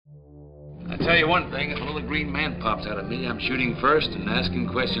you one thing, if a little green man pops out of me, I'm shooting first and asking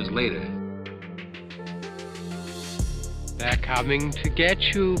questions later. They're coming to get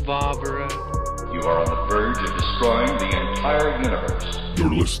you, Barbara. You are on the verge of destroying the entire universe.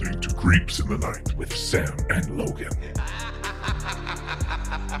 You're listening to Creeps in the Night with Sam and Logan.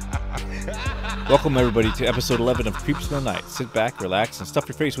 Welcome, everybody, to episode 11 of Creeps in the Night. Sit back, relax, and stuff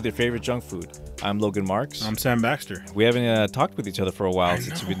your face with your favorite junk food. I'm Logan Marks. I'm Sam Baxter. We haven't talked with each other for a while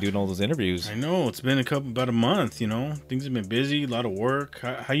since you've been doing all those interviews. I know. It's been about a month, you know. Things have been busy, a lot of work.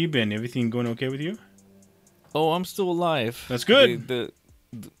 How you been? Everything going okay with you? Oh, I'm still alive. That's good. The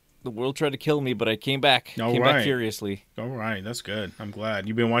world tried to kill me, but I came back. Came back furiously. All right. That's good. I'm glad.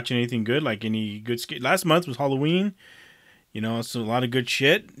 You been watching anything good? Like any good... Last month was Halloween. You know, it's a lot of good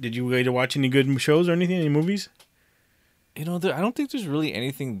shit. Did you get to watch any good shows or anything? Any movies? You know, I don't think there's really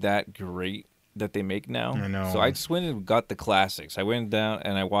anything that great that they make now. I know. So I just went and got the classics. I went down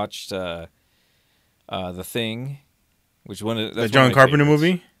and I watched The Thing, which one of the John Carpenter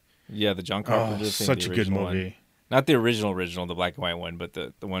movie? Yeah, the John Carpenter thing. Such a good movie. One. Not the original, the black and white one, but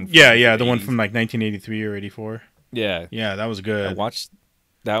the one from the one from like 1983 or 84. Yeah. Yeah, that was good. I watched...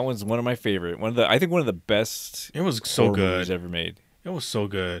 That one's one of my favorite. I think one of the best. It was so good. Movies ever made. It was so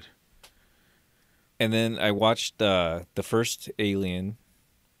good. And then I watched the first Alien.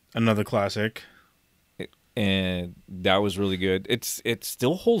 Another classic. And that was really good. It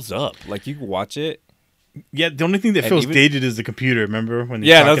still holds up. Like you can watch it. Yeah, the only thing that feels dated is the computer. Remember when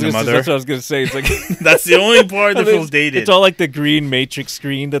that's what I was gonna say. It's like that's the only part that feels dated. It's all like the green Matrix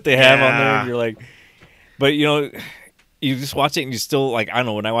screen that they have on there. And you're like, but you know. You just watch it and you still like I don't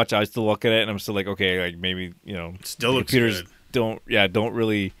know, when I watch it I still look at it and I'm still like, okay, like maybe, you know, still looks computers good. don't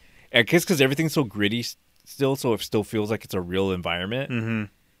really, I guess because everything's so gritty still, so it still feels like it's a real environment. Mm-hmm.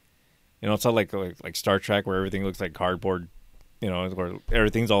 You know, it's not like Star Trek where everything looks like cardboard, you know, where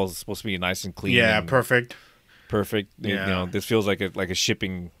everything's all supposed to be nice and clean. Yeah, and perfect. Yeah. You know, this feels like a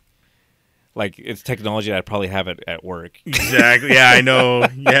shipping. Like, it's technology that I'd probably have it at work. Exactly. Yeah, I know.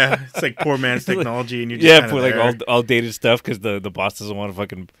 Yeah. It's like poor man's technology. And you're just for like all dated stuff because the boss doesn't want to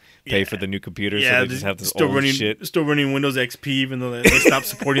fucking pay for the new computer. So they just have this old shit. Still running Windows XP even though they stopped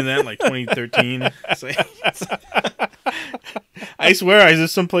supporting that in like 2013. I swear,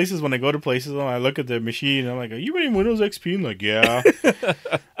 there's some places when I go to places and I look at the machine and I'm like, are you running Windows XP? And like, yeah.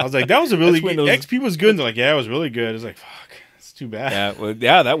 I was like, that was a really good. XP was good. And they're like, yeah, it was really good. It's like, fuck. Too bad.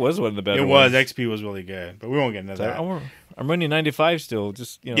 Yeah, that was one of the better ones. XP was really good, but we won't get into that. I'm running 95 still.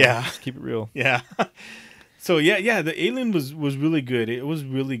 Just just keep it real. Yeah. So yeah, the Alien was really good. It was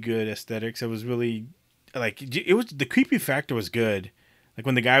really good aesthetics. It was really the creepy factor was good. Like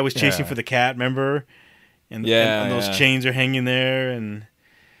when the guy was chasing for the cat, remember? And those chains are hanging there, and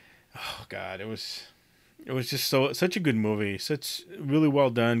oh god, it was just such a good movie. Such really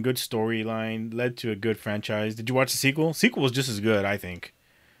well done, good storyline, led to a good franchise. Did you watch the sequel? Sequel was just as good, I think.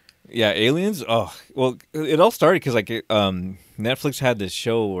 Yeah, Aliens. Oh, well, it all started because Netflix had this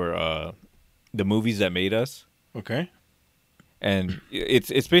show where the movies that made us. Okay. And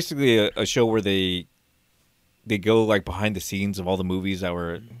it's basically a show where they go like behind the scenes of all the movies that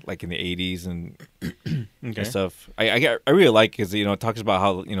were like in the 80s and, and stuff. I really like because it talks about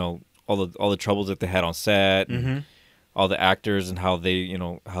how all the troubles that they had on set, and all the actors and how they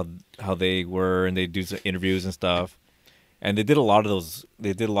how they were, and they do some interviews and stuff. And they did a lot of those.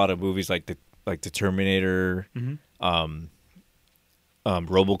 They did a lot of movies like the Terminator,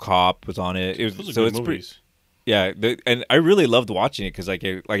 RoboCop was on it. It's movies. Pretty. Yeah, and I really loved watching it because like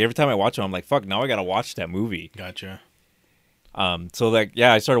every time I watch it, I'm like, fuck, now I gotta watch that movie. Gotcha. So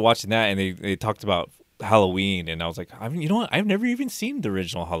I started watching that, and they talked about Halloween, and I was like, you know what? I've never even seen the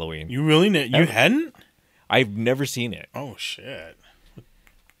original Halloween. You really? You hadn't? I've never seen it. Oh shit!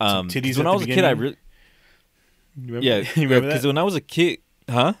 Titties when I was a kid, I really. Yeah, because when I was a kid,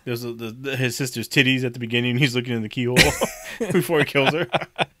 huh? There's his sister's titties at the beginning. He's looking in the keyhole before he kills her.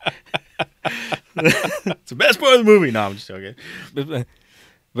 It's the best part of the movie. No, I'm just joking.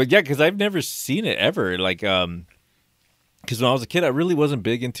 But yeah, because I've never seen it ever. Like, because when I was a kid, I really wasn't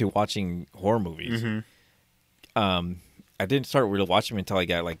big into watching horror movies. I didn't start really watching them until I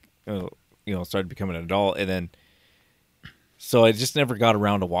got started becoming an adult, and then so I just never got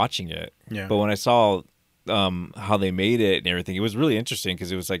around to watching it. Yeah. But when I saw how they made it and everything, it was really interesting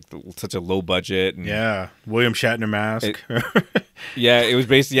because it was like such a low budget. And William Shatner mask. It was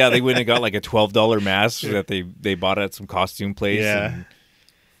basically they went and got like a $12 mask that they bought at some costume place.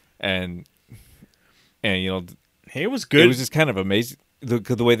 And hey, it was good. It was just kind of amazing.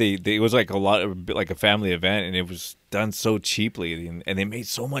 the way they it was like a lot of like a family event, and it was done so cheaply, and they made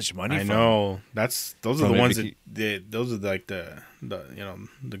so much money. I know. Those are the from it ones beca- those are like the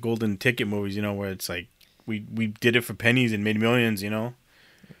the golden ticket movies, where it's like we did it for pennies and made millions,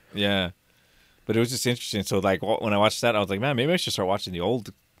 Yeah, but it was just interesting. So like when I watched that, I was like, man, maybe I should start watching the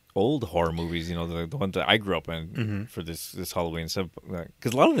old horror movies. The ones that I grew up in for this Halloween stuff.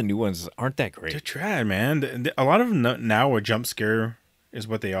 Because a lot of the new ones aren't that great. They're trad, man. A lot of them now are jump scare is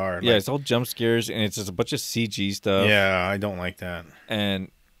what they are. Yeah, it's all jump scares, and it's just a bunch of CG stuff. Yeah, I don't like that.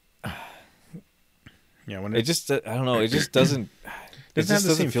 And yeah, when it just I don't know. It just doesn't. It just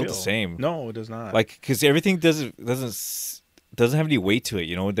doesn't feel the same. No, it does not. Like because everything doesn't have any weight to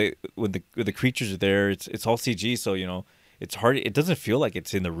it. When the creatures are there, it's all CG. So it's hard. It doesn't feel like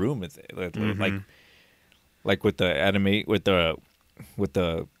it's in the room. It's like with the anime with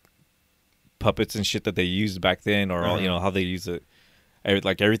the puppets and shit that they used back then, or all how they use it.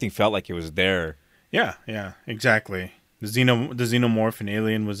 Like everything felt like it was there. Yeah, exactly. The xenomorph and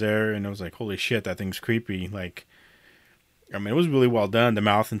alien was there, and it was like, holy shit, that thing's creepy. Like, I mean, it was really well done. The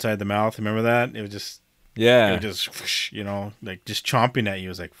mouth inside the mouth, remember that? It was just it was just whoosh, like just chomping at you. It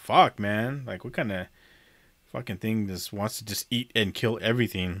was like, fuck, man. Like, what kind of fucking thing just wants to just eat and kill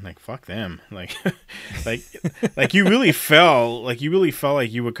everything? Like, fuck them. Like, like you really felt like you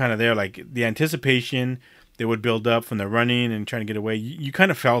were kind of there. Like the anticipation they would build up from the running and trying to get away. You kind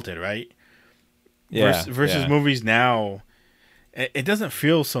of felt it, right? Yeah. Versus movies now, it doesn't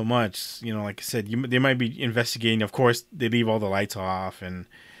feel so much. Like I said, they might be investigating. Of course, they leave all the lights off, and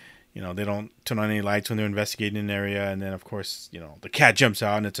they don't turn on any lights when they're investigating an area. And then, of course, the cat jumps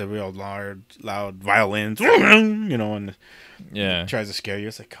out, and it's a real loud violin, and tries to scare you.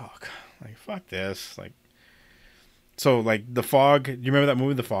 It's like, oh, like fuck this, like. So, like The Fog. Do you remember that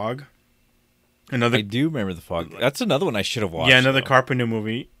movie, The Fog? I do remember The Fog. That's another one I should have watched. Yeah, another Carpenter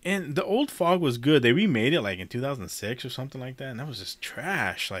movie. And the old Fog was good. They remade it like in 2006 or something like that, and that was just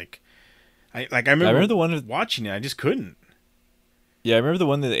trash. Like I remember the one watching it. I just couldn't. Yeah, I remember the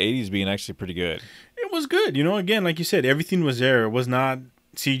one in the 80s being actually pretty good. It was good. Again, like you said, everything was there. It was not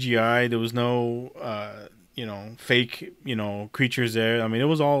CGI. There was no fake, creatures there. I mean, it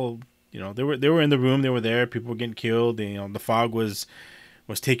was all, they were in the room. They were there. People were getting killed. The fog was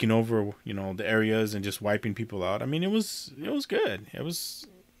taking over, the areas and just wiping people out. I mean, it was good.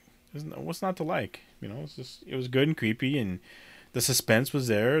 What's not to like? It was good and creepy, and the suspense was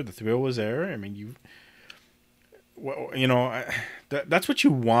there. The thrill was there. I mean, that's what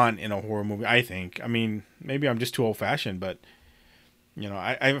you want in a horror movie, I think. I mean, maybe I'm just too old fashioned, but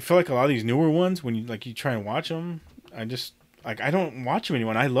I feel like a lot of these newer ones, when you try and watch them, I don't watch them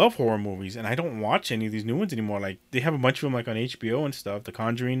anymore. And I love horror movies, and I don't watch any of these new ones anymore. Like, they have a bunch of them, like, on HBO and stuff, The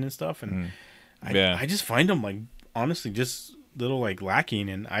Conjuring and stuff, and I just find them, like, honestly, just little, like, lacking,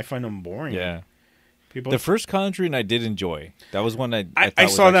 and I find them boring. Yeah. The first Conjuring I did enjoy. That was one I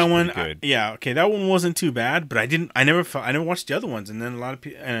saw that one. Good. Okay, that one wasn't too bad, but I never watched the other ones, and then a lot of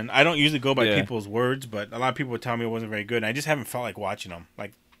people, and I don't usually go by people's words, but a lot of people would tell me it wasn't very good, and I just haven't felt like watching them.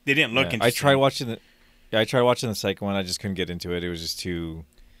 Like, they didn't look interesting. I tried watching the second one. I just couldn't get into it. It was just too.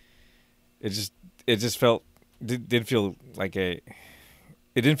 It just felt. It didn't feel like It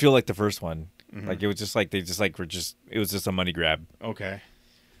didn't feel like the first one. Mm-hmm. Like it was just like they just like were just. It was just a money grab. Okay.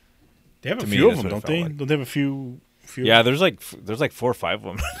 They have a few of them, don't they? Like. Don't they have a few? Yeah, there's like 4 or 5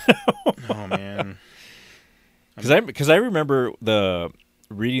 of them. Oh man. Because I remember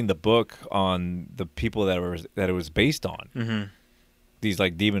reading the book on the people that it was based on. Mm-hmm. These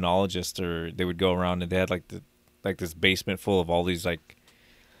like demonologists, or they would go around and they had like this basement full of all these like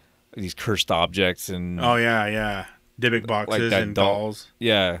these cursed objects and Dybbuk boxes and dolls.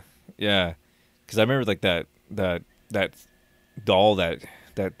 Yeah. Because I remember like that doll that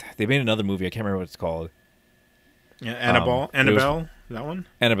they made another movie. I can't remember what it's called. Yeah, Annabelle, that one.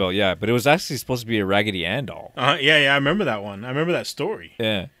 Annabelle, yeah, but it was actually supposed to be a Raggedy Ann doll. Yeah, I remember that one. I remember that story.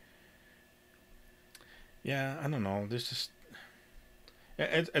 Yeah. Yeah, I don't know. There's just.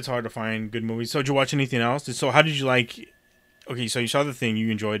 It's hard to find good movies. So did you watch anything else? So how did you like? Okay, so you saw The Thing.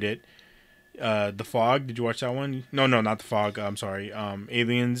 You enjoyed it. The Fog. Did you watch that one? No, not The Fog. I'm sorry.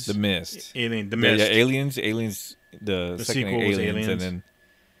 Aliens. The Mist. The Mist. Yeah, Aliens. The second sequel was Aliens, and then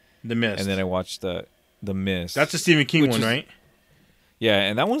The Mist. And then I watched the Mist. That's a Stephen King one, right? Yeah,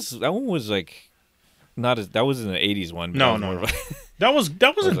 and that one was like not as that was in the 80s one. No. That wasn't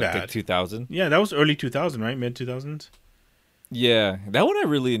like bad. 2000. Yeah, that was early 2000, right? Mid 2000s. Yeah, that one I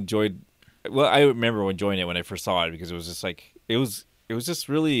really enjoyed. Well, I remember enjoying it when I first saw it because it was just like it was just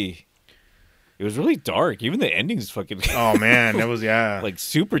really. It was really dark. Even the ending's fucking. Oh man, that was like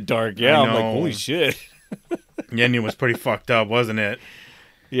super dark. Yeah, I'm like, holy shit. The ending was pretty fucked up, wasn't it?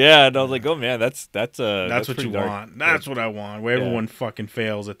 Yeah, and I was like, oh man, that's That's what pretty you dark. want. That's what I want. Where Yeah. everyone fucking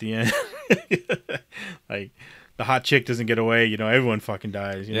fails at the end. Like the hot chick doesn't get away. You know, everyone fucking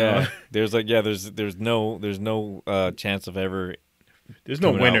dies. You Yeah, know? there's no chance of ever. There's no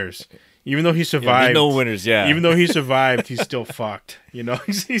coming out. winners. Even though he Yeah, survived, there's no winners. Yeah, even though he survived, he's still fucked. You know,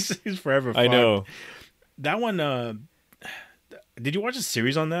 he's forever. I fucked. know. That one. Did you watch a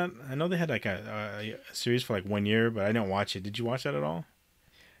series on that? I know they had like a series for like 1 year, but I didn't watch it. Did you watch that at all?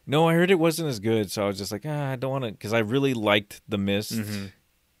 No, I heard it wasn't as good, so I was just like, I don't want to, because I really liked The Mist,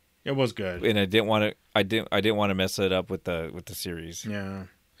 It was good. and I didn't want to. I didn't want to mess it up with the series. Yeah.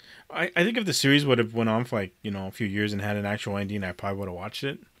 I think if the series would have went on for like, you know, a few years and had an actual ending, I probably would have watched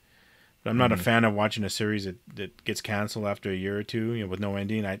it. But I'm not a fan of watching a series that gets canceled after a year or two, you know, with no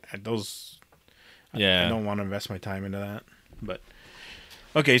ending. I don't want to invest my time into that. But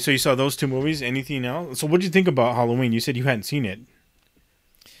okay, so you saw those two movies. Anything else? So what did you think about Halloween? You said you hadn't seen it.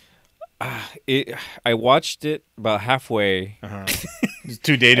 I watched it about halfway, It's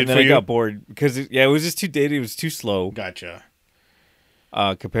too dated and then for I you. got bored because it was just too dated. It was too slow Gotcha.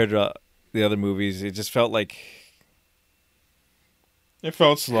 compared to the other movies. It just felt like It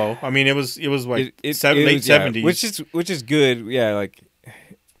felt slow. I mean, it was like it late was, yeah, '70s, which is good. Yeah, like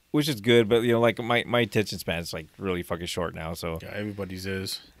which is good, but you know, like my attention span is like really fucking short now. So yeah, everybody's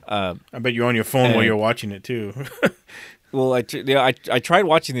is. I bet you're on your phone while and- you're watching it too. well, I tried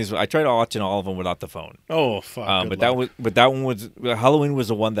watching these. I tried watching all of them without the phone. Oh fuck! But that one was Halloween was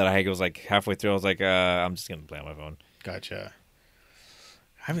the one that I was like halfway through. I was like, I'm just gonna play on my phone. Gotcha.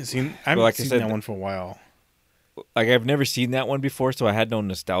 I haven't seen like I seen said, that one for a while. Like I've never seen that one before, so I had no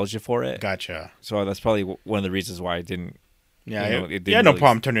nostalgia for it. Gotcha. So that's probably one of the reasons why I didn't. Yeah, You know, it you didn't had no really-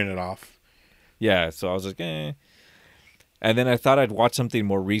 problem turning it off. Yeah, so I was like, eh. And then I thought I'd watch something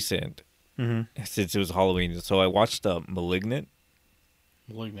more recent since it was Halloween. So I watched *Malignant*.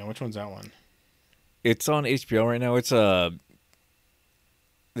 Look now, which one's that one? It's on HBO right now. It's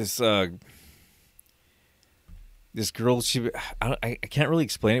this girl. I can't really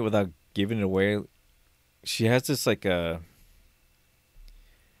explain it without giving it away. She has this like it's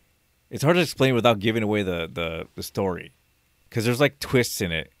hard to explain without giving away the story, because there's like twists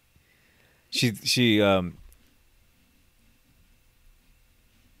in it.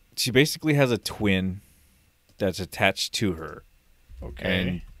 She basically has a twin that's attached to her.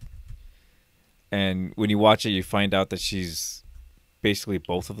 Okay. And when you watch it, you find out that she's basically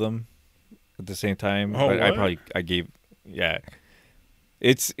both of them at the same time. Oh, But what? yeah.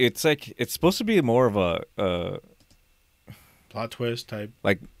 It's like it's supposed to be more of a Plot twist type.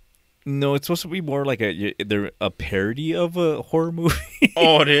 like no, it's supposed to be more like they're a parody of a horror movie.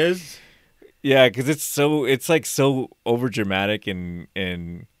 Oh, it is. Yeah, because it's like so over dramatic and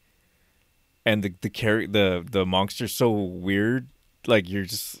the monster's so weird. Like you're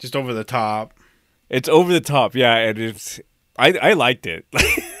just Over the top. it's over the top. Yeah, and I liked it.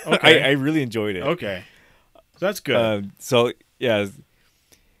 Okay. I really enjoyed it. Okay. So that's good. So yeah,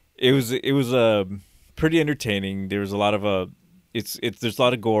 it was pretty entertaining. There was a lot of there's a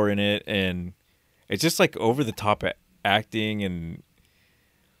lot of gore in it, and it's just like over the top acting and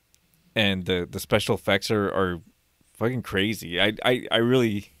the special effects are fucking crazy. I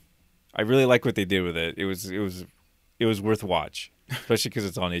really like what they did with it. It was worth watch, especially because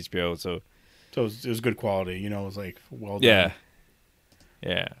it's on HBO. So So it was good quality. You know, it was like well done. yeah,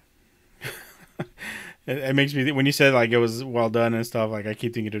 yeah. It makes me when you said like it was well done and stuff. Like I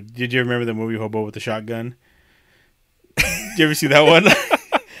keep thinking, did you remember the movie Hobo with the Shotgun? Did you ever see that one?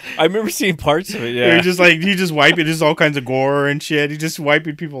 I remember seeing parts of it. Where Yeah, he just wiping just all kinds of gore and shit. He just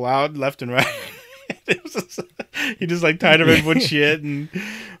wiping people out left and right. He just like tied up everyone's shit, and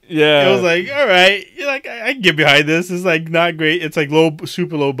yeah. it was like, all right, you're like I can get behind this. It's like not great. It's like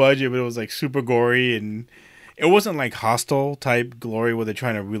super low budget, but it was like super gory, and it wasn't like Hostel type glory where they're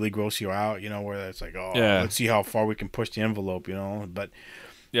trying to really gross you out. You know, where it's like, oh, Yeah. let's see how far we can push the envelope. You know, but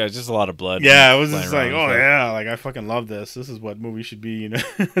Yeah, it's just a lot of blood. yeah, it was flying just like, around oh and stuff. yeah, like I fucking love this. This is what movies should be. You know,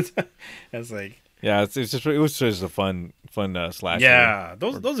 it's like. Yeah, it was just a fun slasher. Yeah,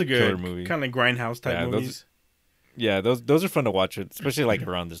 or those are killer good. movie. Kind of like grindhouse type Yeah, those- movies. Yeah, those are fun to watch, especially like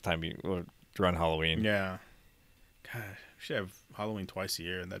around this time, or around Halloween. Yeah. God, we should have Halloween twice a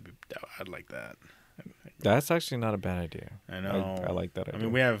year, and I'd like that. That's actually not a bad idea. I know. I like that idea. I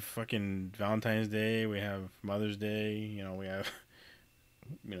mean, we have fucking Valentine's Day, we have Mother's Day, you know, we have,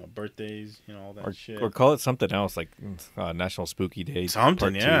 birthdays, all that shit. or call it something else, like National Spooky Day.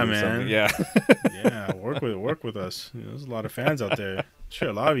 Something, Part yeah, 2 or man. something. Yeah. Yeah, work with us. There's a lot of fans out there. Sure,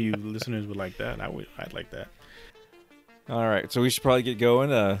 a lot of you listeners would like that. I'd like that. All right, so we should probably get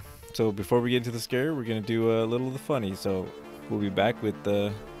going. So before we get into the scare, we're gonna do a little of the funny. So we'll be back with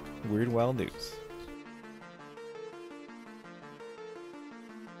the Weird Wild News.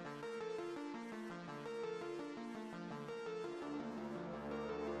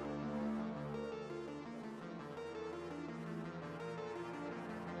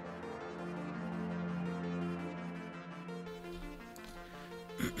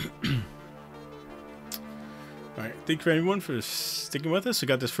 All right, thank you everyone for sticking with us. We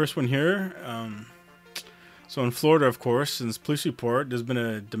got this first one here. So in Florida, of course, in this police report, there's been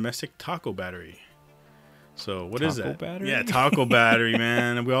a domestic taco battery. So what is Taco that? battery? Yeah, taco battery,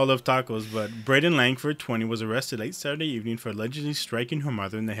 man. We all love tacos. But Braden Langford, 20, was arrested late Saturday evening for allegedly striking her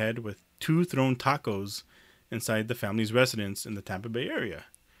mother in the head with 2 thrown tacos inside the family's residence in the Tampa Bay area.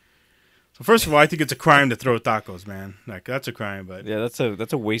 So first of all, I think it's a crime to throw tacos, man. Like, that's a crime, but Yeah, that's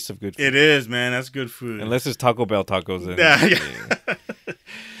a waste of good food. it is, man. That's good food. Unless it's Taco Bell tacos. Then, Yeah.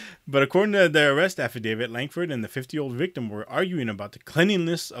 But according to the arrest affidavit, Langford and the 50-year-old victim were arguing about the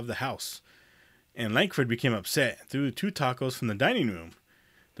cleanliness of the house. And Langford became upset and threw 2 tacos from the dining room.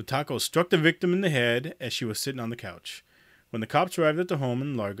 The tacos struck the victim in the head as she was sitting on the couch. When the cops arrived at the home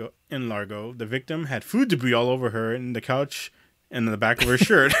in Largo, the victim had food debris all over her and the couch and the back of her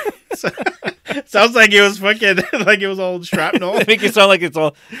shirt. Sounds like it was fucking like it was all shrapnel. I make it sound like it's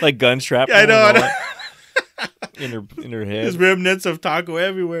all like gun shrapnel. I know. and all that in her head. There's remnants of taco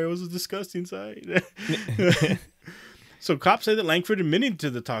everywhere. It was a disgusting sight. So cops say that Langford admitted to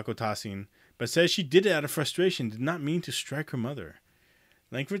the taco tossing, but says she did it out of frustration, did not mean to strike her mother.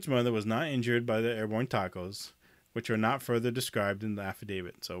 Langford's mother was not injured by the airborne tacos, which are not further described in the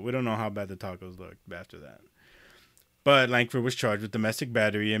affidavit. So we don't know how bad the tacos looked after that. But Langford was charged with domestic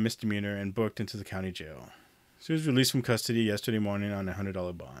battery and misdemeanor and booked into the county jail. She was released from custody yesterday morning on a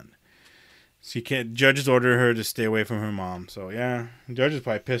 $100 bond. Judges ordered her to stay away from her mom. So yeah, the judge is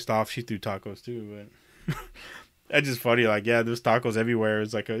probably pissed off. She threw tacos too, but that's just funny. Like, yeah, there's tacos everywhere.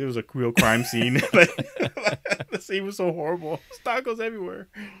 It's like it was a real crime scene. The scene was so horrible. There's tacos everywhere.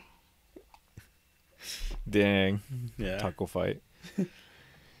 Dang. Yeah. Taco fight.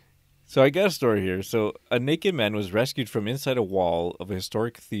 So I got a story here. So a naked man was rescued from inside a wall of a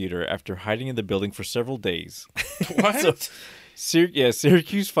historic theater after hiding in the building for several days. What?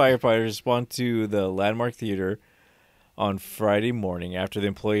 Syracuse firefighters respond to the Landmark Theater on Friday morning after the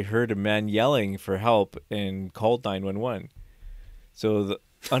employee heard a man yelling for help and called 911. So the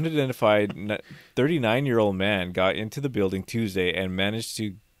unidentified 39-year-old man got into the building Tuesday and managed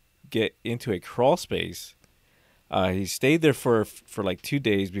to get into a crawl space. He stayed there for like 2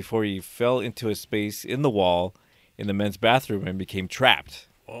 days before he fell into a space in the wall in the men's bathroom and became trapped.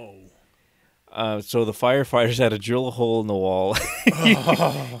 Whoa. So the firefighters had to drill a hole in the wall,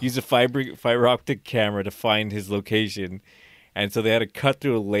 use a fiber optic camera to find his location, and so they had to cut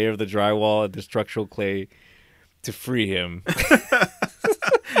through a layer of the drywall and the structural clay to free him.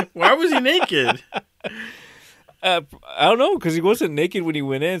 Why was he naked? I don't know, because he wasn't naked when he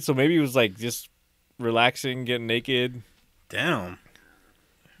went in, so maybe he was like just relaxing, getting naked. Damn.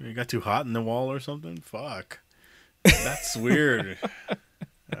 You got too hot in the wall or something? Fuck. That's weird.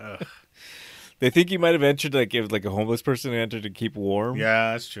 Ugh. They think he might have entered like if like a homeless person entered to keep warm.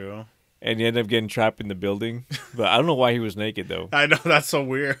 Yeah, that's true. And he ended up getting trapped in the building. But I don't know why he was naked though. I know, that's so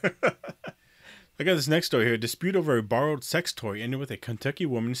weird. I got this next story here. A dispute over a borrowed sex toy ended with a Kentucky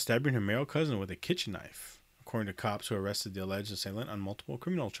woman stabbing her male cousin with a kitchen knife, according to cops who arrested the alleged assailant on multiple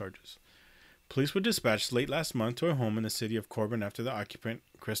criminal charges. Police were dispatched late last month to her home in the city of Corbin after the occupant,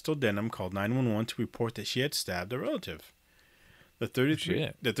 Crystal Denham, called 911 to report that she had stabbed a relative. The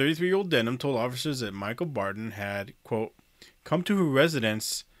 33-year-old Denham told officers that Michael Barton had, quote, come to her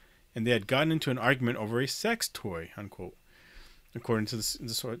residence and they had gotten into an argument over a sex toy, unquote, according to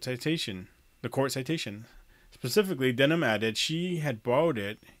the court citation. Specifically, Denham added she had borrowed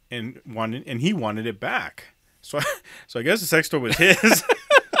it and he wanted it back. So I guess the sex toy was his.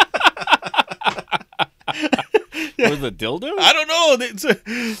 Was it a dildo? I don't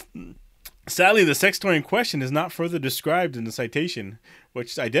know. Sadly, the sex toy in question is not further described in the citation,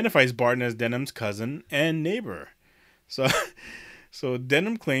 which identifies Barton as Denham's cousin and neighbor. So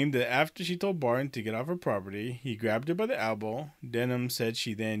Denham claimed that after she told Barton to get off her property, he grabbed her by the elbow. Denham said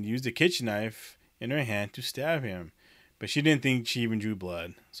she then used a kitchen knife in her hand to stab him, but she didn't think she even drew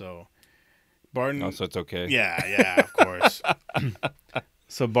blood. So Barton... Oh, so it's okay. Yeah, of course.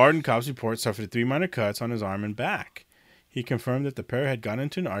 So Barton, cops report, suffered 3 minor cuts on his arm and back. He confirmed that the pair had gotten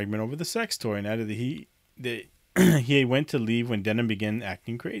into an argument over the sex toy and added that he went to leave when Denham began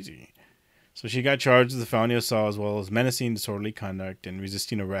acting crazy. So she got charged with a felony assault as well as menacing, disorderly conduct, and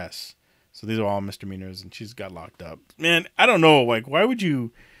resisting arrest. So these are all misdemeanors, and she's got locked up. Man, I don't know. Like, why would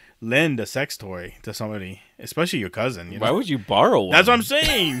you lend a sex toy to somebody, especially your cousin. You know? Why would you borrow one? That's what I'm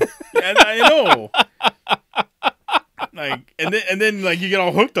saying. And I know. Like, and then like you get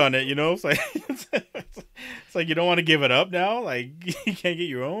all hooked on it, you know. It's like it's like you don't want to give it up now. Like you can't get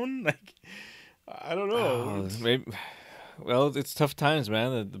your own. Like I don't know. Maybe, well, it's tough times,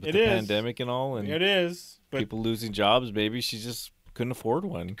 man. The pandemic and all, and it is. But people losing jobs. Maybe she just couldn't afford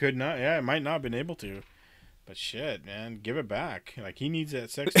one. Could not. Yeah, it might not have been able to. But shit, man, give it back. Like he needs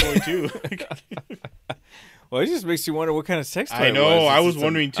that sex toy too. Well, it just makes you wonder what kind of sex toy. I know. I was It's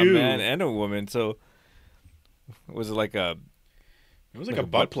wondering too. A man and a woman. So was it like a? It was like a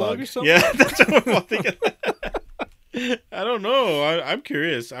butt plug or something. Yeah, that's what I'm thinking. I don't know. I'm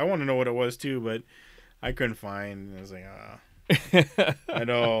curious. I want to know what it was too, but I couldn't find. I was like, I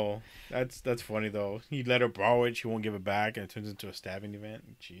know. That's funny though. He let her borrow it. She won't give it back, and it turns into a stabbing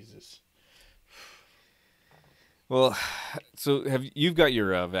event. Jesus. Well, so you've got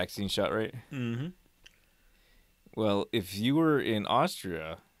your vaccine shot, right? Mm-hmm. Well, if you were in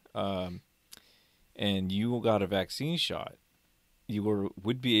Austria, and you got a vaccine shot, you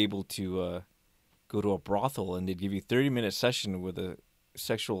would be able to go to a brothel, and they'd give you 30-minute session with a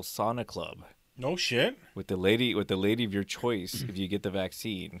sexual sauna club. No shit. With the lady of your choice, if you get the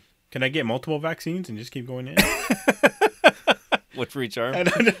vaccine. Can I get multiple vaccines and just keep going in? What for each arm?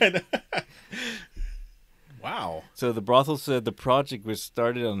 Wow. So the brothel said the project was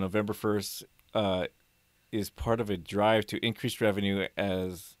started on November 1st, is part of a drive to increase revenue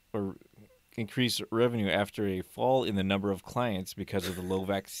after a fall in the number of clients because of the low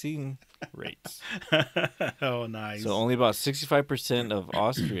vaccine rates. Oh, nice. So only about 65% of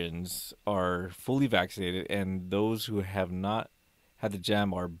Austrians are fully vaccinated, and those who have not had the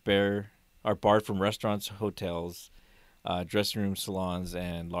jam are barred from restaurants, hotels, dressing rooms, salons,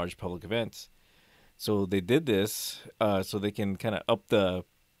 and large public events. So they did this so they can kind of up the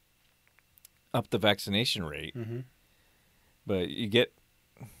vaccination rate. Mm-hmm. But you get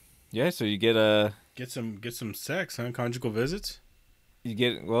get some sex, huh? Conjugal visits.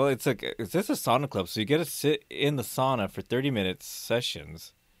 It's just a sauna club, so you get to sit in the sauna for 30 minutes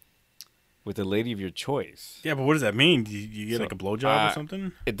sessions with the lady of your choice. Yeah, but what does that mean? Do you get like a blowjob or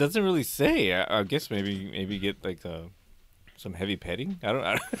something? It doesn't really say. I guess maybe get like some heavy petting. I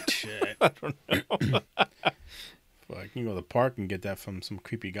don't Shit. I don't know. Fuck, you can go to the park and get that from some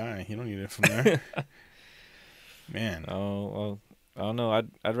creepy guy. You don't need it from there. Man. Oh, well, I don't know.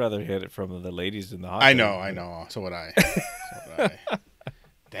 I'd rather hit it from the ladies in the hospital. I know. So would I.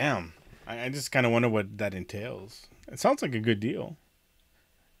 Damn. I just kind of wonder what that entails. It sounds like a good deal.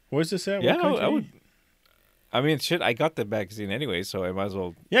 Where's this at? Yeah, I would. I mean, shit. I got the vaccine anyway, so I might as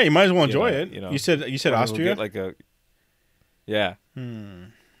well. Yeah, you might as well enjoy it. You know, you said Austria. Get like a. Yeah. I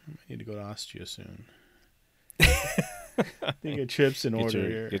need to go to Austria soon. You get trips in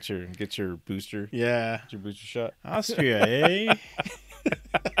order here. Get your booster. Yeah. Get your booster shot. Austria, eh?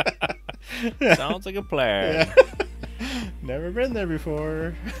 Sounds like a plan. Yeah. Never been there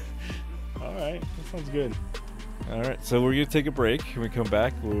before. All right. That sounds good. All right. So we're going to take a break. When we come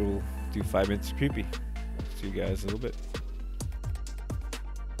back, we'll do 5 minutes of creepy. See you guys in a little bit.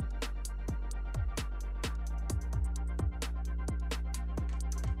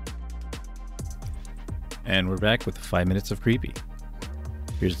 And we're back with 5 minutes of creepy.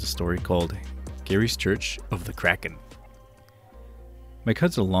 Here's the story called Gary's Church of the Kraken. My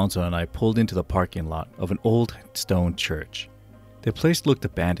cousin Alonzo and I pulled into the parking lot of an old stone church. The place looked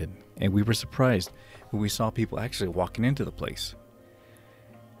abandoned, and we were surprised when we saw people actually walking into the place.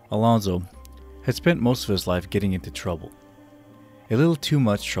 Alonzo had spent most of his life getting into trouble. A little too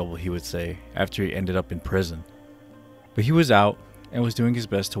much trouble, he would say, after he ended up in prison. But he was out and was doing his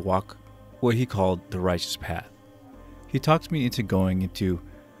best to walk what he called the righteous path. He talked me into going into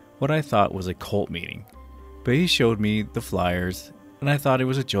what I thought was a cult meeting, but he showed me the flyers, and I thought it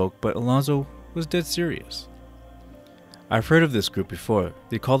was a joke, but Alonzo was dead serious. I've heard of this group before.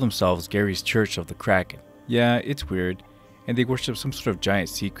 They call themselves Gary's Church of the Kraken. Yeah, it's weird, and they worship some sort of giant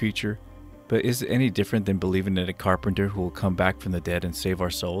sea creature, but is it any different than believing in a carpenter who will come back from the dead and save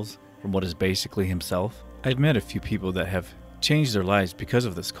our souls from what is basically himself? I've met a few people that have changed their lives because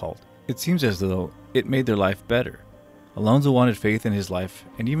of this cult. It seems as though it made their life better. Alonzo wanted faith in his life,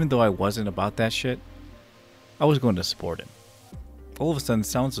 and even though I wasn't about that shit, I was going to support him. All of a sudden,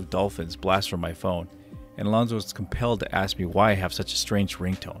 sounds of dolphins blast from my phone, and Alonzo was compelled to ask me why I have such a strange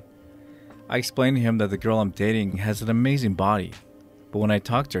ringtone. I explained to him that the girl I'm dating has an amazing body, but when I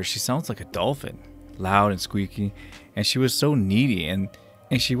talk to her, she sounds like a dolphin, loud and squeaky, and she was so needy, and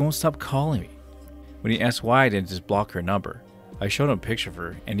she won't stop calling me. When he asked why I didn't just block her number, I showed him a picture of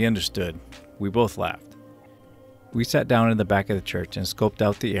her, and he understood. We both laughed. We sat down in the back of the church and scoped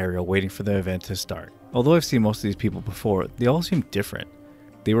out the area waiting for the event to start. Although I've seen most of these people before, they all seemed different.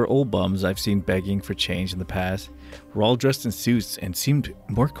 They were old bums I've seen begging for change in the past, were all dressed in suits and seemed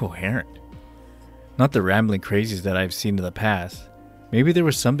more coherent. Not the rambling crazies that I've seen in the past. Maybe there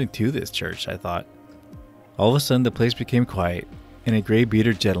was something to this church, I thought. All of a sudden the place became quiet, and a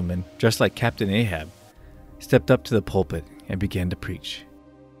gray-bearded gentleman, dressed like Captain Ahab, stepped up to the pulpit and began to preach.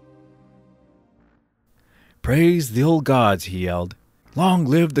 "Praise the old gods," he yelled. "Long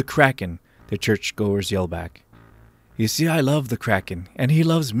live the Kraken," the churchgoers yelled back. "You see, I love the Kraken, and he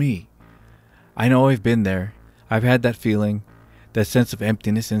loves me. I know I've been there. I've had that feeling, that sense of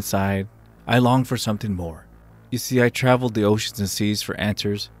emptiness inside. I long for something more. You see, I traveled the oceans and seas for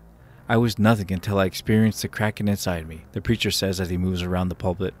answers. I was nothing until I experienced the Kraken inside me," the preacher says as he moves around the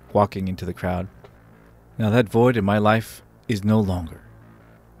pulpit, walking into the crowd. "Now that void in my life is no longer.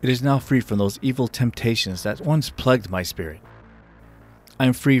 It is now free from those evil temptations that once plagued my spirit. I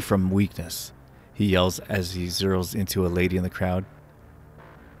am free from weakness," he yells as he zeroes into a lady in the crowd.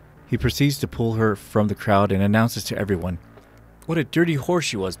 He proceeds to pull her from the crowd and announces to everyone what a dirty whore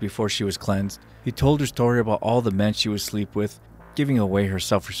she was before she was cleansed. He told her story about all the men she would sleep with, giving away her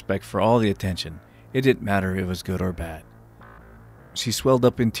self-respect for all the attention. It didn't matter if it was good or bad. She swelled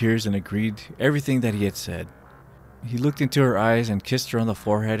up in tears and agreed everything that he had said. He looked into her eyes and kissed her on the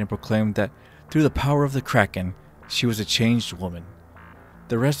forehead and proclaimed that through the power of the Kraken, she was a changed woman.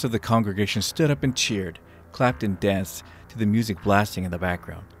 The rest of the congregation stood up and cheered, clapped and danced to the music blasting in the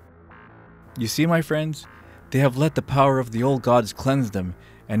background. "You see, my friends, they have let the power of the old gods cleanse them,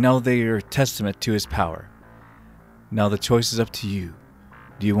 and now they are a testament to his power. Now the choice is up to you.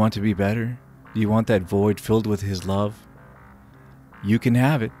 Do you want to be better? Do you want that void filled with his love? You can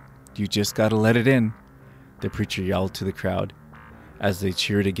have it. You just gotta let it in," the preacher yelled to the crowd as they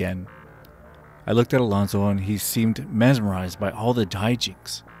cheered again. I looked at Alonzo and he seemed mesmerized by all the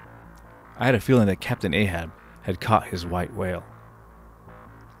hijinks. I had a feeling that Captain Ahab had caught his white whale.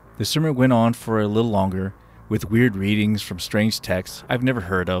 The sermon went on for a little longer, with weird readings from strange texts I've never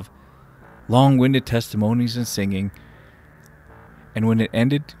heard of, long-winded testimonies and singing, and when it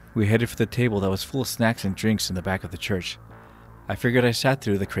ended, we headed for the table that was full of snacks and drinks in the back of the church. I figured I sat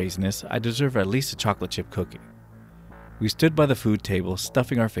through the craziness, I deserved at least a chocolate chip cookie. We stood by the food table,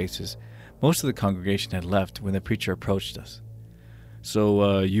 stuffing our faces. Most of the congregation had left when the preacher approached us.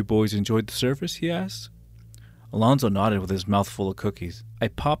 "So, you boys enjoyed the service?" he asked. Alonzo nodded with his mouth full of cookies. I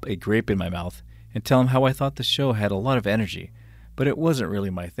pop a grape in my mouth and tell him how I thought the show had a lot of energy, but it wasn't really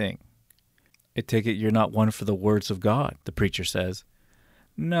my thing. "I take it you're not one for the words of God," the preacher says.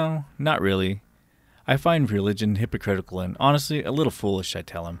 "No, not really. I find religion hypocritical and, honestly, a little foolish," I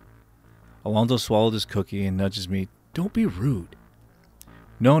tell him. Alonzo swallowed his cookie and nudges me. "Don't be rude."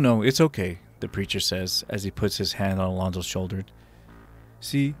 No, it's okay," the preacher says as he puts his hand on Alonzo's shoulder.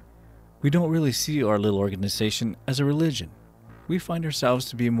 "See, we don't really see our little organization as a religion. We find ourselves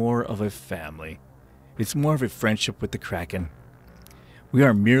to be more of a family. It's more of a friendship with the Kraken. We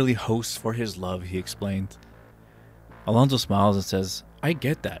are merely hosts for his love," he explains. Alonzo smiles and says, "I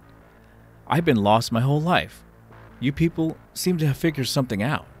get that. I've been lost my whole life. You people seem to have figured something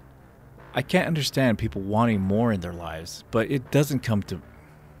out. I can't understand people wanting more in their lives, but it doesn't come to...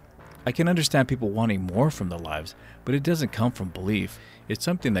 I can understand people wanting more from their lives, but it doesn't come from belief. It's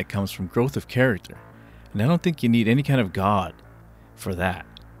something that comes from growth of character. And I don't think you need any kind of God for that."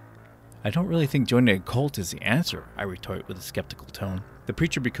 "I don't really think joining a cult is the answer," I retort with a skeptical tone. The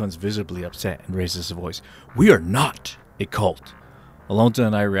preacher becomes visibly upset and raises his voice. "We are not a cult." Alonzo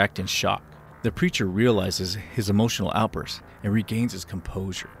and I react in shock. The preacher realizes his emotional outburst and regains his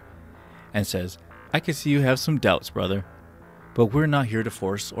composure and says, "I can see you have some doubts, brother, but we're not here to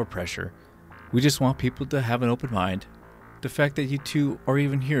force or pressure. We just want people to have an open mind. The fact that you two are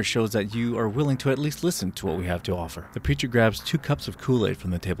even here shows that you are willing to at least listen to what we have to offer." The preacher grabs 2 cups of Kool-Aid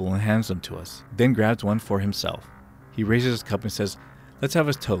from the table and hands them to us, then grabs one for himself. He raises his cup and says, "Let's have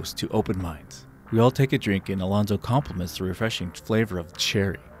a toast to open minds." We all take a drink and Alonzo compliments the refreshing flavor of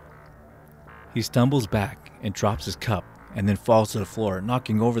cherry. He stumbles back and drops his cup and then falls to the floor,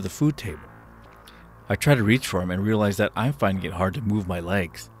 knocking over the food table. I try to reach for him and realize that I'm finding it hard to move my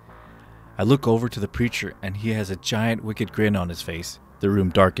legs. I look over to the preacher and he has a giant wicked grin on his face. The room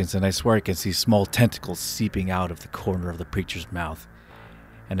darkens and I swear I can see small tentacles seeping out of the corner of the preacher's mouth.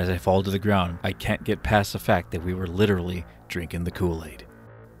 And as I fall to the ground, I can't get past the fact that we were literally drinking the Kool-Aid.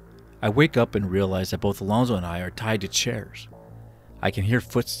 I wake up and realize that both Alonzo and I are tied to chairs. I can hear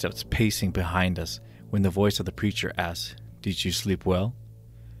footsteps pacing behind us when the voice of the preacher asks, "Did you sleep well?"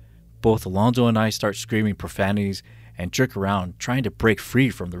 Both Alonzo and I start screaming profanities and jerk around, trying to break free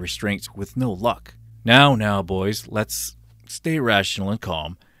from the restraints with no luck. Now, boys, let's stay rational and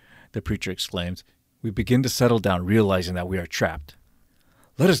calm, the preacher exclaims. We begin to settle down, realizing that we are trapped.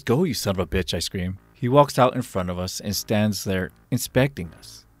 Let us go, you son of a bitch, I scream. He walks out in front of us and stands there inspecting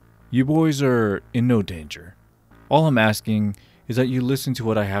us. You boys are in no danger. All I'm asking is that you listen to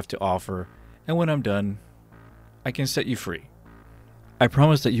what I have to offer, and when I'm done, I can set you free. I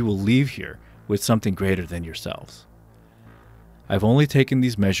promise that you will leave here with something greater than yourselves. I've only taken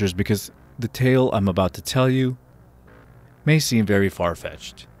these measures because the tale I'm about to tell you may seem very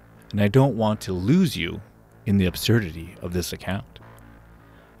far-fetched, and I don't want to lose you in the absurdity of this account.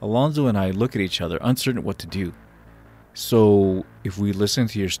 Alonzo and I look at each other, uncertain what to do. So, if we listen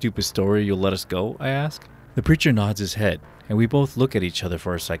to your stupid story, you'll let us go? I ask. The preacher nods his head, and we both look at each other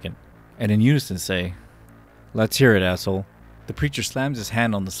for a second, and in unison say, Let's hear it, asshole. The preacher slams his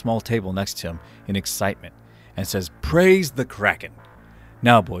hand on the small table next to him in excitement and says, Praise the Kraken.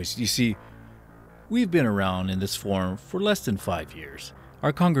 Now, boys, you see, we've been around in this form for less than 5 years.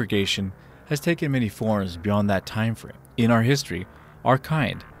 Our congregation has taken many forms beyond that time frame. In our history, our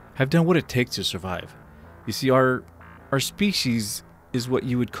kind have done what it takes to survive. You see, our species is what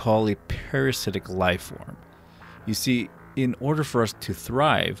you would call a parasitic life form. You see, in order for us to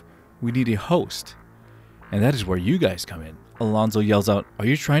thrive, we need a host. And that is where you guys come in. Alonzo yells out, Are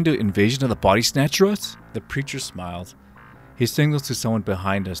you trying to invasion of the body snatcher us? The preacher smiles. He signals to someone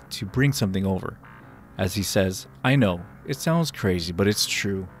behind us to bring something over. As he says, I know, it sounds crazy, but it's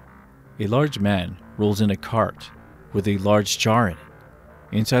true. A large man rolls in a cart with a large jar in it.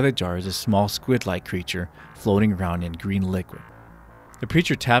 Inside the jar is a small squid-like creature floating around in green liquid. The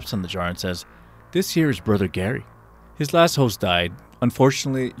preacher taps on the jar and says, This here is Brother Gary. His last host died.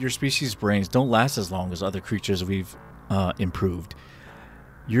 Unfortunately, your species' brains don't last as long as other creatures we've improved.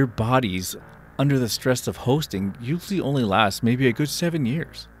 Your bodies, under the stress of hosting, usually only last maybe a good 7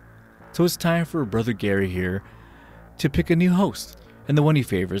 years. So it's time for Brother Gary here to pick a new host. And the one he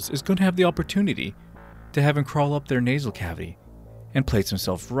favors is going to have the opportunity to have him crawl up their nasal cavity and place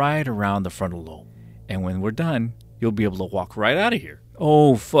himself right around the frontal lobe. And when we're done, you'll be able to walk right out of here.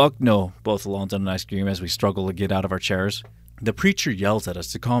 Oh, fuck no, both Alonzo and I scream as we struggle to get out of our chairs. The preacher yells at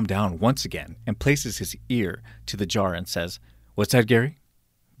us to calm down once again and places his ear to the jar and says, What's that, Gary?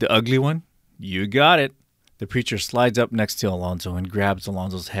 The ugly one? You got it. The preacher slides up next to Alonzo and grabs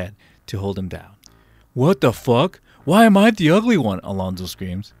Alonzo's head to hold him down. What the fuck? Why am I the ugly one? Alonzo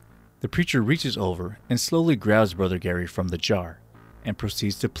screams. The preacher reaches over and slowly grabs Brother Gary from the jar and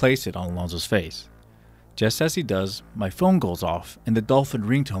proceeds to place it on Alonzo's face. Just as he does, my phone goes off and the dolphin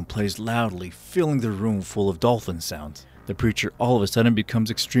ringtone plays loudly, filling the room full of dolphin sounds. The preacher all of a sudden becomes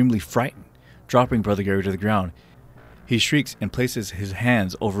extremely frightened, dropping Brother Gary to the ground. He shrieks and places his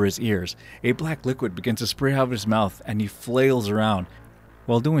hands over his ears. A black liquid begins to spray out of his mouth and he flails around.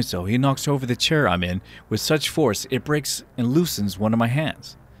 While doing so, he knocks over the chair I'm in with such force it breaks and loosens one of my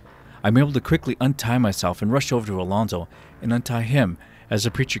hands. I'm able to quickly untie myself and rush over to Alonzo and untie him as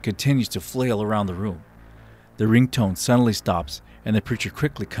the preacher continues to flail around the room. The ringtone suddenly stops and the preacher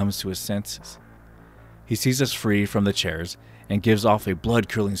quickly comes to his senses. He sees us free from the chairs and gives off a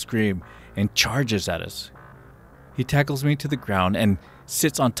blood-curdling scream and charges at us. He tackles me to the ground and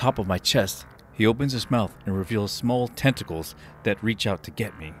sits on top of my chest. He opens his mouth and reveals small tentacles that reach out to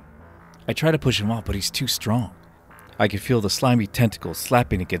get me. I try to push him off, but he's too strong. I can feel the slimy tentacles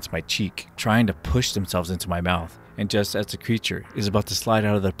slapping against my cheek, trying to push themselves into my mouth. And just as the creature is about to slide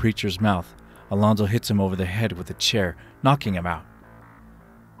out of the preacher's mouth, Alonzo hits him over the head with a chair, knocking him out.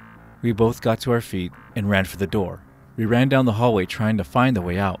 We both got to our feet and ran for the door. We ran down the hallway trying to find the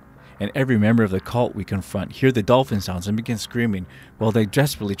way out, and every member of the cult we confront hear the dolphin sounds and begin screaming while they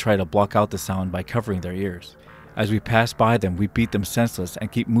desperately try to block out the sound by covering their ears. As we pass by them, we beat them senseless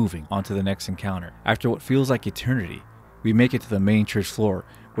and keep moving on to the next encounter. After what feels like eternity, we make it to the main church floor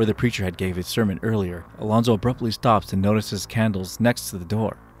where the preacher had gave his sermon earlier. Alonzo abruptly stops and notices candles next to the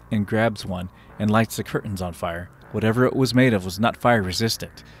door and grabs one and lights the curtains on fire. Whatever it was made of was not fire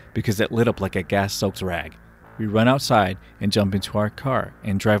resistant because it lit up like a gas-soaked rag. We run outside and jump into our car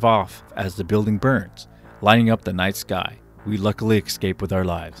and drive off as the building burns, lighting up the night sky. We luckily escape with our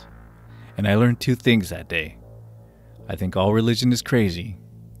lives. And I learned 2 things that day. I think all religion is crazy,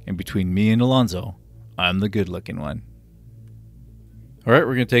 and between me and Alonzo, I'm the good-looking one. Alright,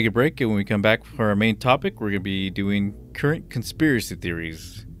 we're going to take a break, and when we come back for our main topic, we're going to be doing current conspiracy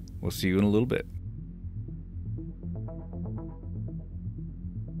theories. We'll see you in a little bit.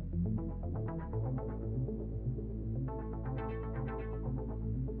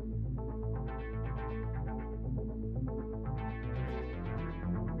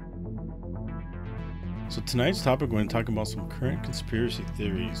 So tonight's topic, we're going to talk about some current conspiracy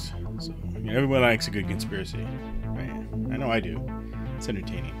theories. So everyone likes a good conspiracy, right? I know I do. It's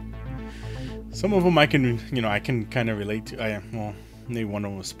entertaining. Some of them I can kind of relate to. Well, maybe one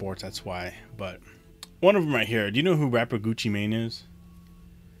of them was sports, that's why. But one of them right here. Do you know who rapper Gucci Mane is?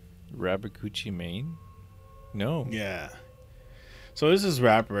 Rapper Gucci Mane? No. Yeah. So this is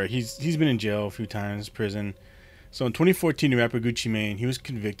rapper. He's been in jail a few times, prison. So in 2014, the rapper Gucci Mane, he was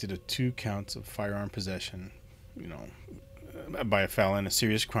convicted of 2 counts of firearm possession, by a felon, a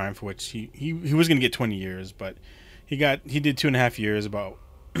serious crime for which he was going to get 20 years, but he did 2.5 years about,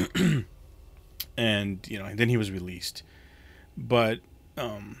 and then he was released. But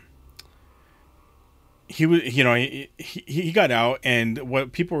he got out, and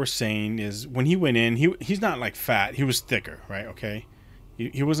what people were saying is when he went in, he's not like fat, he was thicker, right? Okay,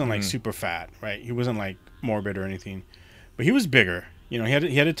 he wasn't like super fat, right? He wasn't like morbid or anything, but he was bigger. He had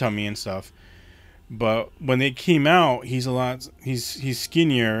a tummy and stuff. But when they came out, he's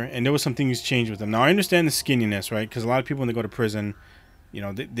skinnier, and there was some things changed with him. Now I understand the skinniness, right? Because a lot of people when they go to prison,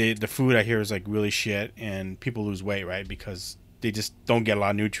 the food I hear is like really shit, and people lose weight, right? Because they just don't get a lot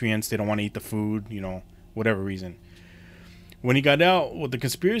of nutrients. They don't want to eat the food, whatever reason. When he got out, what the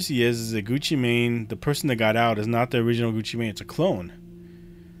conspiracy is that Gucci Mane, the person that got out, is not the original Gucci Mane. It's a clone.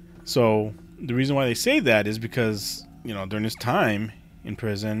 So the reason why they say that is because during his time in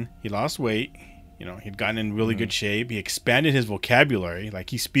prison, he lost weight. He'd gotten in really good shape. He expanded his vocabulary. Like,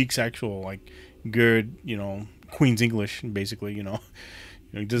 he speaks actual, like, good, Queen's English, basically,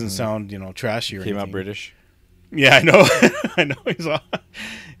 He doesn't sound, trashy or anything. Came out British. Yeah, I know. I know. He's all...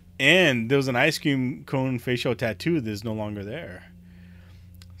 And there was an ice cream cone facial tattoo that's no longer there.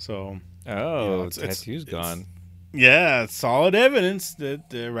 So... Oh, tattoo's gone. Yeah, solid evidence that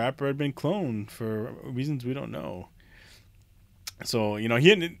the rapper had been cloned for reasons we don't know. So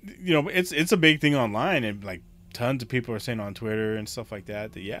it's a big thing online, and like tons of people are saying on Twitter and stuff like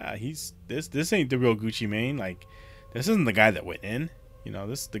that yeah, he's this ain't the real Gucci Mane. Like, this isn't the guy that went in.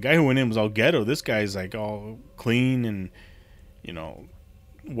 The guy who went in was all ghetto. This guy's like all clean and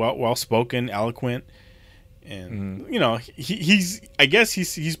well spoken, eloquent, and he's I guess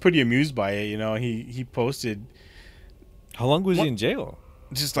he's pretty amused by it. He posted. How long was he in jail?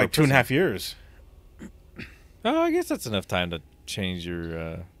 Just like 2.5 years. Oh, I guess that's enough time to change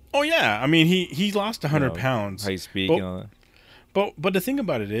your. Oh yeah, I mean he lost 100 pounds. How you speak and all that. But the thing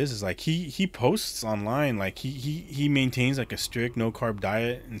about it is like he posts online, like he maintains like a strict no carb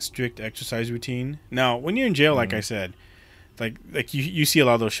diet and strict exercise routine. Now when you're in jail, like I said, like you see a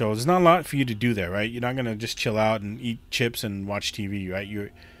lot of those shows. There's not a lot for you to do there, right? You're not gonna just chill out and eat chips and watch TV, right?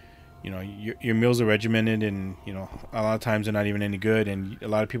 Your meals are regimented, and a lot of times they're not even any good, and a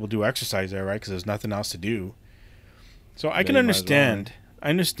lot of people do exercise there, right? Because there's nothing else to do. So I can understand. I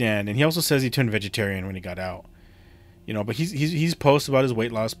understand, and he also says he turned vegetarian when he got out. But he's posts about his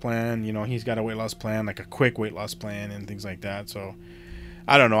weight loss plan. He's got a weight loss plan, like a quick weight loss plan and things like that. So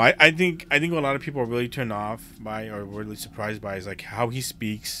I don't know. I think what a lot of people are really turned off by or really surprised by is like how he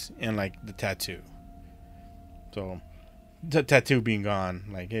speaks and like the tattoo. So the tattoo being gone,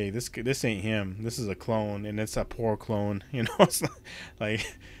 like, hey, this ain't him. This is a clone, and it's a poor clone. It's like.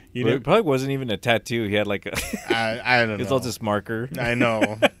 It probably wasn't even a tattoo. He had like a I don't know. It's all just marker. I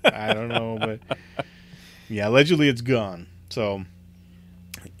know. I don't know, but yeah, allegedly it's gone. So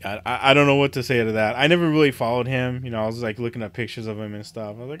I don't know what to say to that. I never really followed him. I was like looking at pictures of him and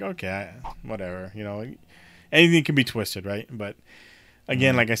stuff. I was like, okay, whatever. Anything can be twisted, right? But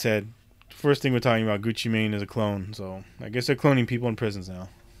again, like I said, first thing we're talking about, Gucci Mane is a clone. So I guess they're cloning people in prisons now.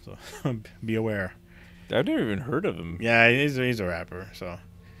 So be aware. I've never even heard of him. Yeah, he's a rapper. So.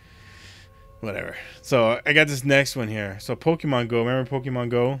 Whatever. So I got this next one here. So Pokemon Go. Remember Pokemon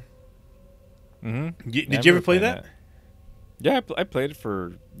Go? Mm-hmm. Did you ever play that? Yeah, I played it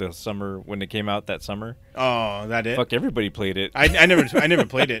for the summer when it came out that summer. Oh, that it? Fuck, everybody played it. I never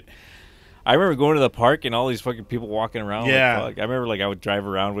played it. I remember going to the park and all these fucking people walking around. Yeah. Like, I remember like I would drive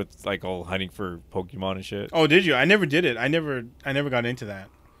around with like all hunting for Pokemon and shit. Oh, did you? I never did it. I never got into that.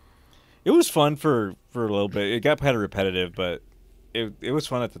 It was fun for a little bit. It got kind of repetitive, but it was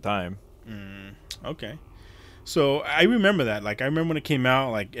fun at the time. Okay. So I remember that. Like, I remember when it came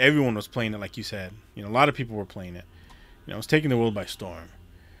out, like, everyone was playing it, like you said. A lot of people were playing it. It was taking the world by storm.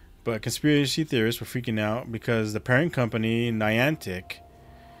 But conspiracy theorists were freaking out because the parent company, Niantic,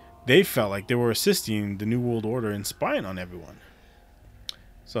 they felt like they were assisting the New World Order and spying on everyone.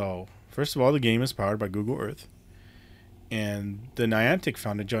 So, first of all, the game is powered by Google Earth. And the Niantic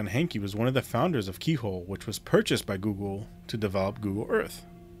founder, John Hanke, was one of the founders of Keyhole, which was purchased by Google to develop Google Earth.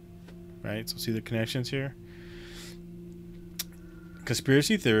 Right? So see the connections here?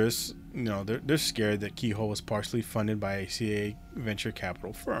 Conspiracy theorists they're scared that Keyhole was partially funded by a CIA venture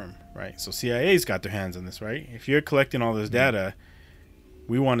capital firm, right? So CIA's got their hands on this, right? If you're collecting all this data,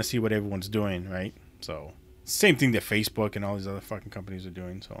 we want to see what everyone's doing, right? So same thing that Facebook and all these other fucking companies are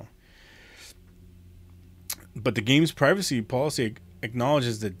doing. So, but the game's privacy policy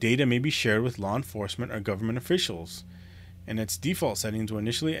acknowledges that data may be shared with law enforcement or government officials, and its default settings were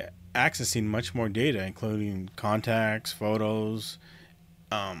initially accessing much more data, including contacts, photos,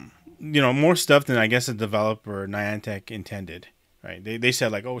 more stuff than I guess the developer Niantic intended, right? They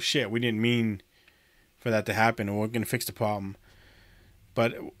said like, oh shit, we didn't mean for that to happen, and we're going to fix the problem.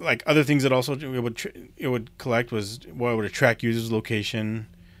 But like other things that also it would collect was what would track users' location,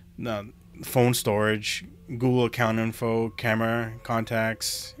 phone storage, Google account info, camera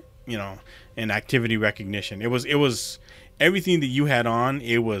contacts, and activity recognition. It was everything that you had on.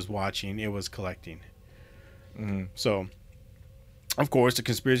 It was watching. It was collecting. Mm-hmm. So. Of course, the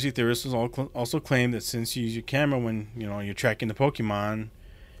conspiracy theorists also claim that since you use your camera when you're tracking the Pokemon,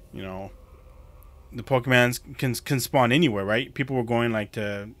 the Pokemons can spawn anywhere, right? People were going like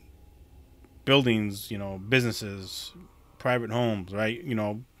to buildings, businesses, private homes, right?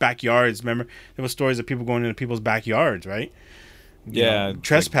 Backyards. Remember, there were stories of people going into people's backyards, right?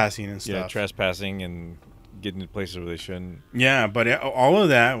 Trespassing and stuff. Yeah, trespassing and getting to places where they shouldn't. Yeah, but all of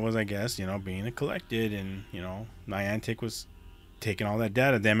that was, I guess, being collected, and Niantic was taking all that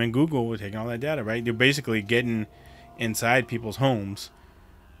data. Them and Google were taking all that data, right? They're basically getting inside people's homes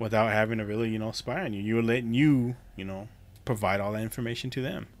without having to really, spy on you. You were letting you, provide all that information to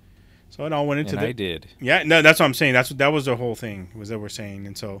them. So it all went into I did. Yeah, no, that's what I'm saying. That was the whole thing, was that we're saying.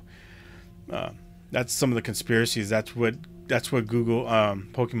 And so that's some of the conspiracies. That's what Google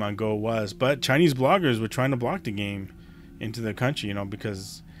Pokemon Go was. But Chinese bloggers were trying to block the game into the country,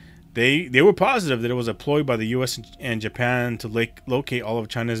 because They were positive that it was a ploy by the U.S. and Japan to locate all of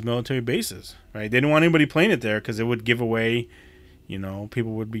China's military bases. Right? They didn't want anybody playing it there because it would give away,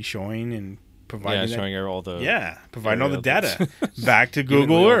 people would be showing and providing. Yeah, showing all the providing all the data back to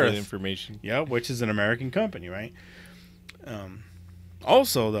Google Earth information. Yeah, which is an American company, right?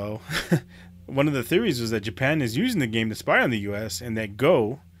 Also, though, one of the theories was that Japan is using the game to spy on the U.S. and that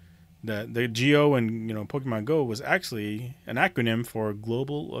Go. The Geo and Pokemon Go was actually an acronym for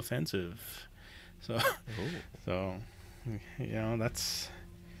Global Offensive. So, that's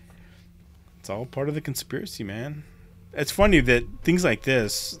it's all part of the conspiracy, man. It's funny that things like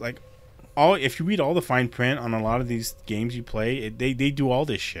this, if you read all the fine print on a lot of these games you play, they do all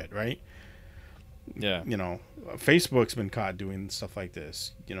this shit, right? Yeah. Facebook's been caught doing stuff like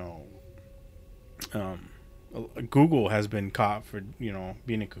this. Google has been caught for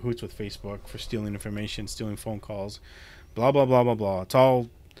being in cahoots with Facebook for stealing information, stealing phone calls, blah blah blah blah blah. It's all,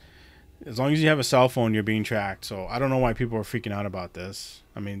 as long as you have a cell phone, you're being tracked. So I don't know why people are freaking out about this.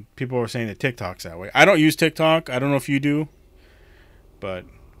 I mean, people are saying that TikTok's that way. I don't use TikTok. I don't know if you do, but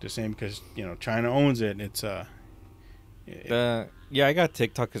just saying because China owns it. It's yeah, I got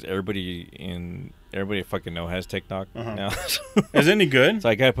TikTok because everybody I fucking know has TikTok now. Is it any good? So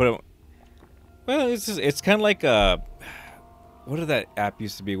I gotta put it. Well, it's kind of like what did that app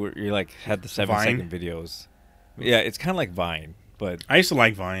used to be where you had the 7-second videos? Yeah, it's kind of like Vine, but I used to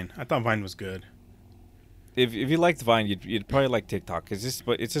like Vine. I thought Vine was good. If you liked Vine, you'd probably like TikTok. It's just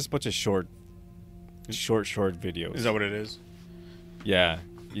a bunch of short videos. Is that what it is? Yeah,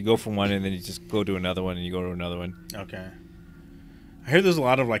 you go from one and then you just go to another one and you go to another one. Okay. I hear there's a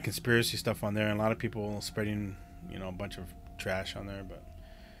lot of conspiracy stuff on there and a lot of people spreading a bunch of trash on there, but.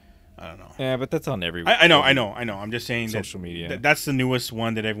 I don't know. Yeah, but that's on every. I know. I'm just saying social media. That's the newest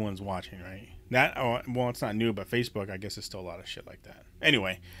one that everyone's watching, right? It's not new, but Facebook, I guess, is still a lot of shit like that.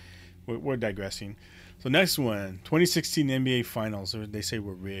 Anyway, we're digressing. So next one, 2016 NBA Finals. They say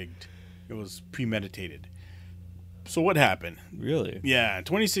were rigged. It was premeditated. So what happened? Really? Yeah,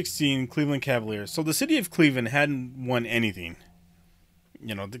 2016 Cleveland Cavaliers. So the city of Cleveland hadn't won anything.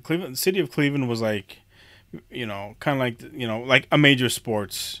 The city of Cleveland was kind of like a major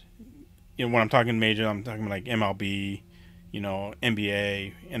sports. When I'm talking major, I'm talking like MLB,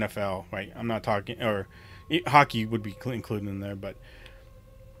 NBA, NFL, right? I'm not talking, or hockey would be included in there, but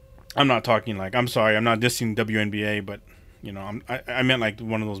I'm not talking I'm sorry, I'm not dissing WNBA, but I meant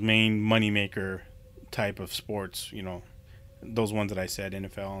one of those main moneymaker type of sports, those ones that I said,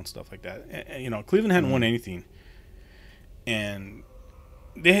 NFL and stuff like that. Cleveland hadn't won anything, and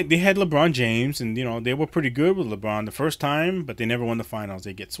they had LeBron James, and they were pretty good with LeBron the first time, but they never won the finals.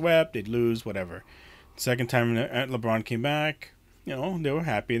 They'd get swept, they'd lose, whatever. Second time LeBron came back, they were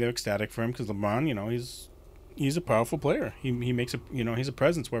happy, they were ecstatic for him because LeBron, he's a powerful player. He makes he's a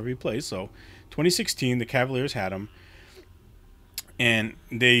presence wherever he plays. So 2016, the Cavaliers had him, and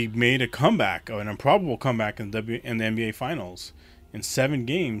they made a comeback, or an improbable comeback in the NBA Finals in 7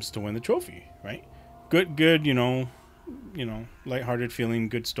 games to win the trophy. Right? Good. Lighthearted feeling,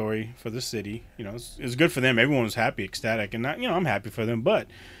 good story for the city. It's good for them. Everyone was happy, ecstatic, and I'm happy for them. But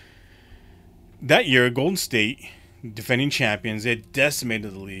that year, Golden State, defending champions, they had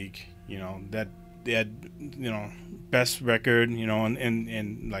decimated the league. That they had best record, in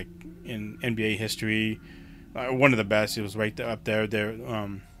NBA history, one of the best. It was right there, up there. They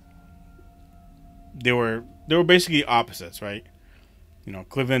were basically opposites, right?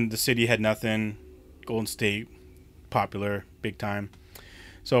 Cleveland, the city, had nothing. Golden State, popular, big time.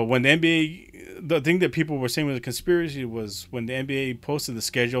 So when the NBA, the thing that people were saying was a conspiracy was when the NBA posted the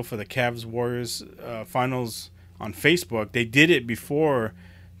schedule for the Cavs Warriors finals on Facebook, they did it before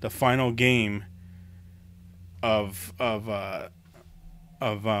the final game of Golden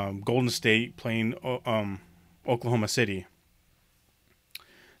State playing Oklahoma City.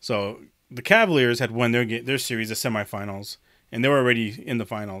 So the Cavaliers had won their series, the semifinals, and they were already in the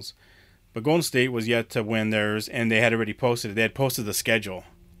finals. But Golden State was yet to win theirs, and they had already posted it. They had posted the schedule.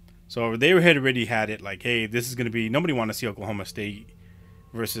 So they had already had it like, hey, this is going to be... Nobody wanted to see Oklahoma State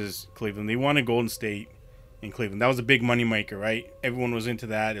versus Cleveland. They wanted Golden State in Cleveland. That was a big moneymaker, right? Everyone was into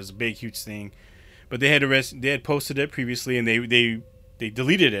that. It was a big, huge thing. But they had posted it previously, and they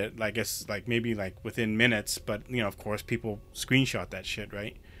deleted it, maybe within minutes. But, of course, people screenshot that shit,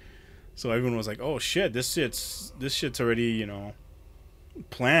 right? So everyone was like, oh, shit, this shit's already,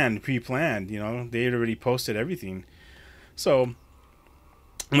 pre-planned, they had already posted everything. So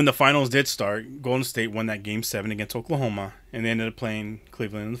when the finals did start, Golden State won that game 7 against Oklahoma, and they ended up playing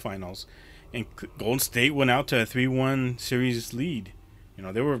Cleveland in the finals, and Golden State went out to a 3-1 series lead.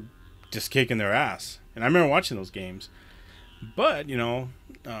 They were just kicking their ass, and I remember watching those games. But Tim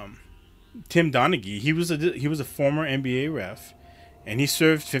Donaghy, he was a former NBA ref, and he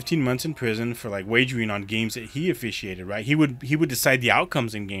served 15 months in prison for wagering on games that he officiated, right? He would decide the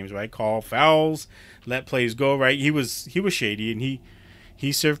outcomes in games, right? Call fouls, let plays go, right? He was shady, and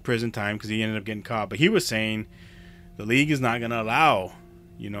he served prison time because he ended up getting caught. But he was saying the league is not going to allow,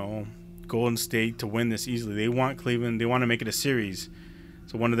 Golden State to win this easily. They want Cleveland. They want to make it a series.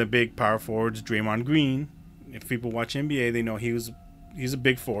 So one of the big power forwards, Draymond Green, if people watch NBA, they know he's a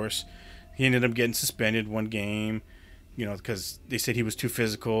big force. He ended up getting suspended one game, because they said he was too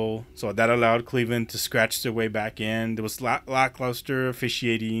physical. So that allowed Cleveland to scratch their way back in. There was lackluster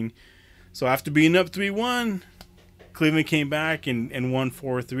officiating. So after being up 3-1, Cleveland came back and won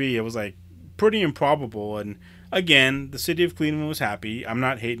 4-3. It was pretty improbable. And again, the city of Cleveland was happy. I'm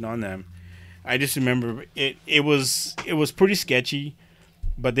not hating on them. I just remember it was pretty sketchy,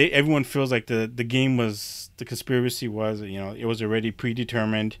 but everyone feels like the game was, the conspiracy was, it was already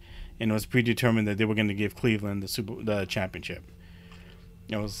predetermined. And it was predetermined that they were going to give Cleveland the championship.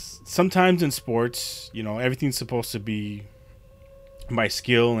 Sometimes in sports, everything's supposed to be by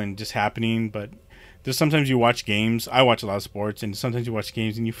skill and just happening. But there's sometimes you watch games. I watch a lot of sports, and sometimes you watch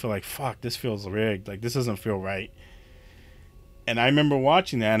games and you feel like, fuck, this feels rigged. This doesn't feel right. And I remember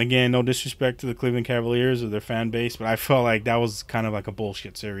watching that. And again, no disrespect to the Cleveland Cavaliers or their fan base, but I felt like that was kind of like a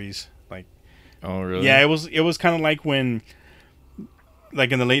bullshit series. Oh, really? Yeah, it was kind of like when...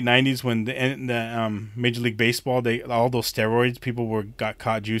 in the late 90s when the Major League Baseball, all those steroids, people got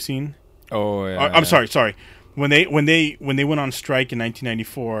caught juicing. Oh yeah. I'm sorry. When they went on strike in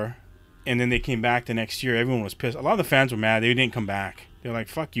 1994, and then they came back the next year, everyone was pissed. A lot of the fans were mad. They didn't come back. They're like,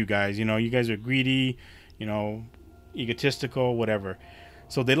 "Fuck you guys! You guys are greedy, egotistical, whatever."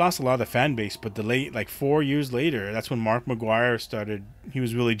 So they lost a lot of the fan base. But 4 years later, that's when Mark McGwire started. He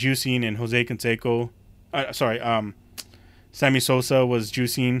was really juicing, and Jose Canseco, Sammy Sosa was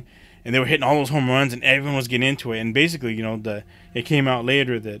juicing, and they were hitting all those home runs, and everyone was getting into it. And basically, it came out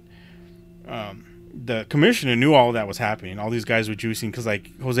later that the commissioner knew all that was happening. All these guys were juicing because,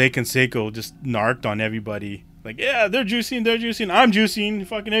 Jose Canseco just narked on everybody. Yeah, they're juicing, I'm juicing,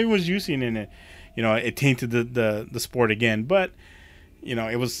 fucking everyone's juicing, and it tainted the sport again. But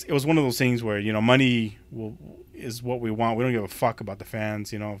it was one of those things where money is what we want. We don't give a fuck about the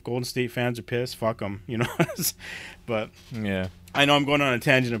fans. If Golden State fans are pissed, fuck them. But yeah, I know I'm going on a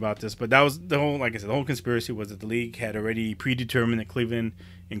tangent about this, but that was the whole. Like I said, the whole conspiracy was that the league had already predetermined that Cleveland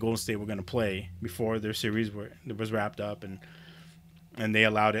and Golden State were going to play before their series was wrapped up, and they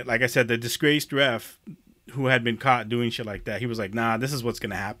allowed it. Like I said, the disgraced ref who had been caught doing shit like that, he was like, "Nah, this is what's going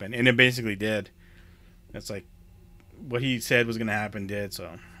to happen," and it basically did. It's what he said was going to happen did.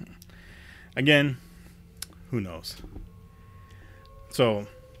 So again, who knows? So,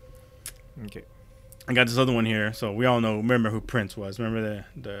 okay. I got this other one here. So we all remember who Prince was. Remember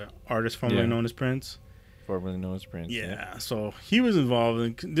the artist formerly known as Prince? formerly known as Prince. Yeah, so he was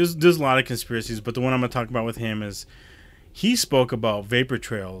involved in. There's a lot of conspiracies, but the one I'm gonna talk about with him is he spoke about vapor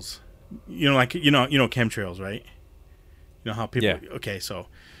trails. You know, like you know chemtrails, right? You know how people. Yeah. Okay, so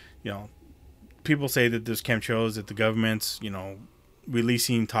people say that there's chemtrails, that the government's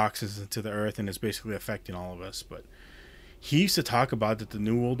releasing toxins into the earth, and it's basically affecting all of us. But he used to talk about that the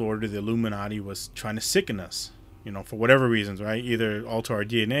New World Order, the Illuminati, was trying to sicken us. For whatever reasons, right? Either alter our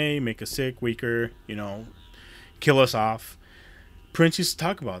DNA, make us sick, weaker, kill us off. Prince used to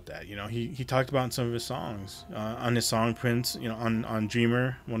talk about that. He talked about in some of his songs. On his song Prince, on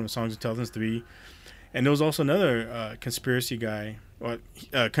Dreamer, one of his songs in 2003. And there was also another conspiracy guy, or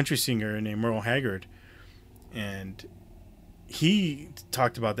country singer named Merle Haggard. And he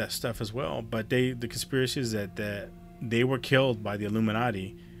talked about that stuff as well. But the conspiracy is that they were killed by the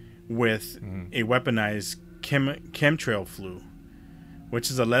Illuminati with a weaponized chemtrail flu, which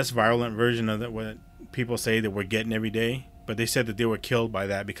is a less violent version of what people say that we're getting every day. But they said that they were killed by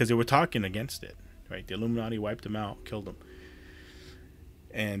that because they were talking against it, right? The Illuminati wiped them out, killed them.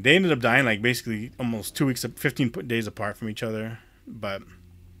 And they ended up dying like basically almost 2 weeks, 15 days apart from each other. But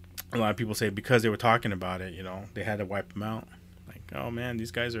a lot of people say because they were talking about it, they had to wipe them out. Like, oh man, these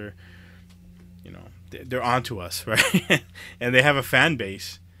guys are, they're onto us, right? And they have a fan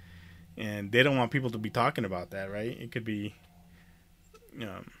base. And they don't want people to be talking about that, right? It could be,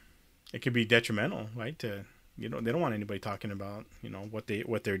 detrimental, right? To they don't want anybody talking about what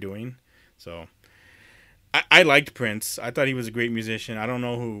they're doing. So, I liked Prince. I thought he was a great musician. I don't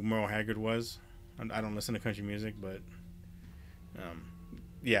know who Merle Haggard was. I don't listen to country music, but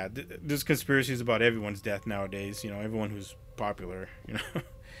yeah, there's conspiracies about everyone's death nowadays. Everyone who's popular.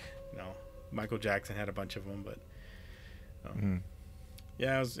 Michael Jackson had a bunch of them, but.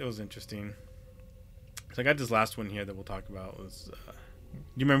 Yeah, it was interesting. So I got this last one here that we'll talk about. Do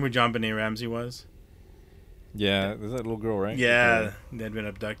you remember who JonBenet Ramsey was? Yeah, there's that little girl, right? Yeah, they had been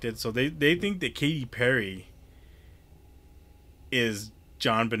abducted. So they think that Katy Perry is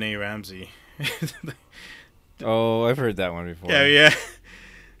JonBenet Ramsey. Oh, I've heard that one before. Yeah.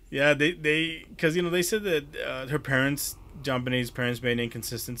 They because they said that her parents, JonBenet's parents, made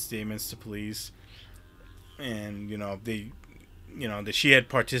inconsistent statements to police, and that she had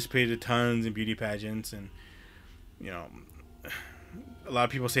participated tons in beauty pageants, and a lot of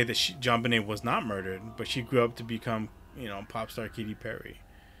people say that JonBenet was not murdered, but she grew up to become pop star Katy Perry.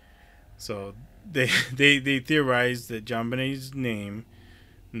 So they theorized that JonBenet's name,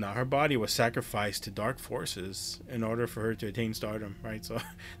 not her body, was sacrificed to dark forces in order for her to attain stardom, right? So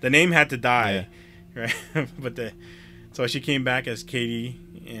the name had to die, right? But so she came back as Katy,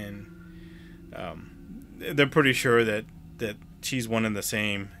 and they're pretty sure that she's one and the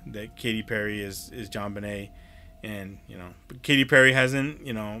same, that Katy Perry is JonBenet, and but Katy Perry hasn't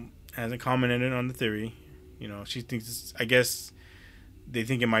commented on the theory. She thinks I guess they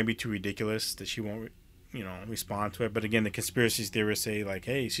think it might be too ridiculous that she won't respond to it. But again, the conspiracy theorists say like,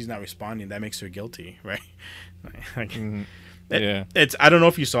 hey, she's not responding, that makes her guilty, right? Yeah, it's I don't know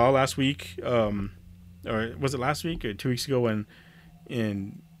if you saw last week, or was it last week or 2 weeks ago when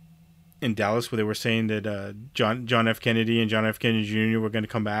in Dallas, where they were saying that John F. Kennedy and John F. Kennedy Jr. were going to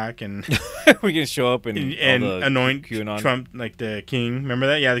come back and we're going to show up and anoint QAnon. Trump like the king. Remember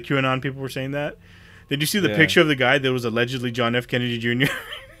that? Yeah, the QAnon people were saying that. Did you see the picture of the guy that was allegedly John F. Kennedy Jr.?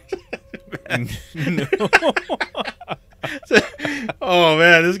 No. Oh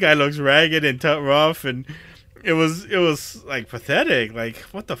man, this guy looks ragged and rough, and it was like pathetic. Like,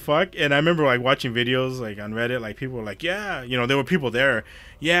 what the fuck? And I remember like watching videos like on Reddit, like people were like, yeah, there were people there.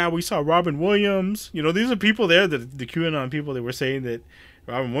 Yeah, we saw Robin Williams. These are people there, the QAnon people that were saying that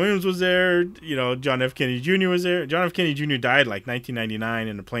Robin Williams was there. John F. Kennedy Jr. was there. John F. Kennedy Jr. died like 1999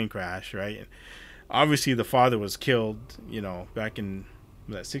 in a plane crash, right? And obviously, the father was killed, back in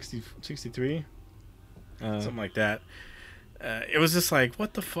 63, something like that. It was just like,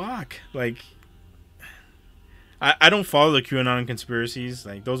 what the fuck? Like, I don't follow the QAnon conspiracies.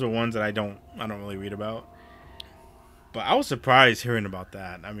 Like, those are ones that I don't really read about. But I was surprised hearing about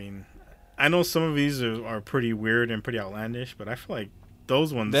that. I mean, I know some of these are pretty weird and pretty outlandish, but I feel like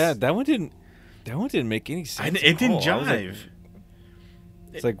those ones. That one didn't make any sense. It didn't jive.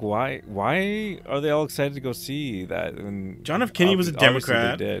 It's like, why are they all excited to go see that? And John F. Kennedy was a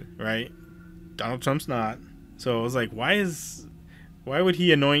Democrat, right? Donald Trump's not. So it was like, why would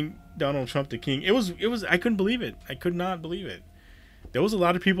he anoint Donald Trump the king? It was. I couldn't believe it. I could not believe it. There was a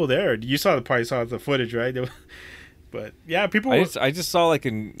lot of people there. You probably saw the footage, right? But yeah, people. I just saw like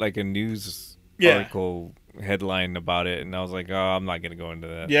a news article headline about it, and I was like, oh, I'm not gonna go into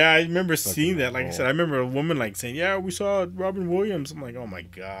that. Yeah, I remember seeing that. Like I said, I remember a woman like saying, "Yeah, we saw Robin Williams." I'm like, oh my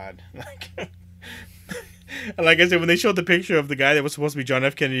god, like Like I said, when they showed the picture of the guy that was supposed to be John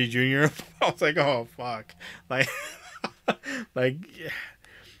F. Kennedy Jr., I was like, oh fuck, like, like,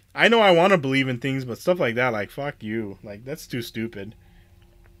 I know I want to believe in things, but stuff like that, like, fuck you, like, that's too stupid.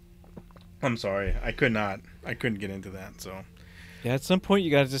 I'm sorry, I couldn't get into that. So Yeah, at some point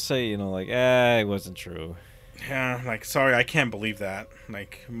you gotta just say, you know, like, it wasn't true. yeah, like, sorry, I can't believe that.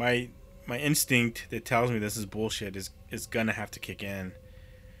 Like, my instinct that tells me this is bullshit is gonna have to kick in.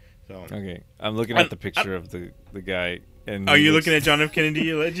 So Okay, I'm looking at the picture of the guy. And are you looking at John F. Kennedy?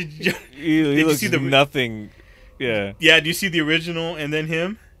 He looks nothing. Yeah. Yeah, do you see the original and then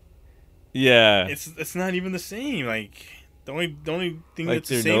him? Yeah. It's not even the same. Like the only thing Like that's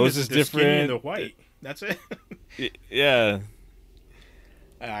the their same nose is is they're skinny and different. they're white. That's it. Yeah.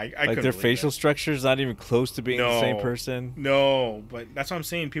 I Like couldn't their believe facial it. structure is not even close to being the same No. person. No, but that's what I'm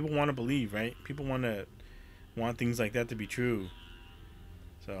saying. People want to believe, right? People want things like that to be true.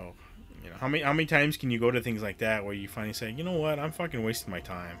 So, you know, how many times can you go to things like that where you finally say, you know what, I'm fucking wasting my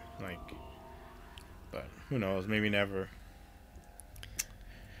time, like. But who knows? Maybe never.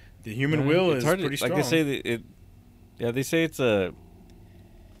 The human will is hard pretty to, strong. like they say they say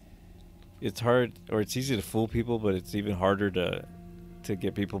it's hard, or it's easy to fool people, but it's even harder to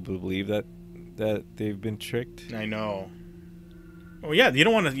get people to believe that they've been tricked. I know. Oh yeah, you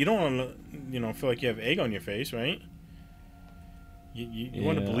don't want to feel like you have egg on your face, right? You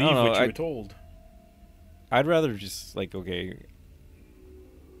want to Yeah, I believe don't know, what you were told. I'd rather just like, okay,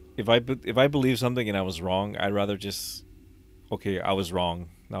 if I believe something and I was wrong, I'd rather just, okay, I was wrong.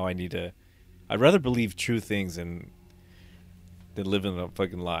 Now I'd rather believe true things than live in a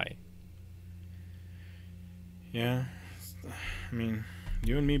fucking lie. Yeah, I mean,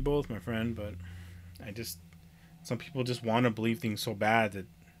 you and me both, my friend. But some people just want to believe things so bad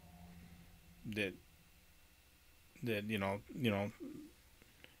that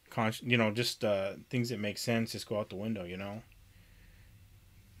just things that make sense just go out the window. You know,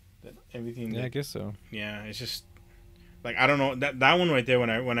 that everything. Yeah, I guess so. Yeah, it's just like, I don't know, that one right there.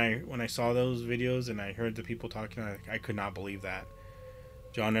 When I saw those videos and I heard the people talking, I could not believe that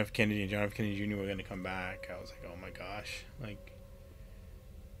John F. Kennedy and John F. Kennedy Jr. were going to come back. I was like, oh my gosh, like,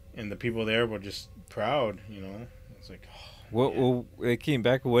 and the people there were just proud. You know, it's like, oh, Well, they came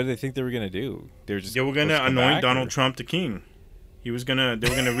back. What did they think they were gonna do? They were going to anoint Donald Trump the king. They were going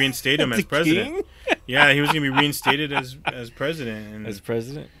to reinstate him as president. Yeah, he was going to be reinstated as president. And as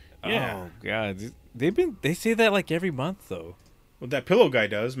president. Yeah. Oh god, they say that like every month though. Well, that pillow guy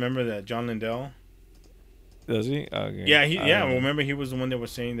does. Remember that John Lindell? Does he? Okay. Yeah. Well, remember he was the one that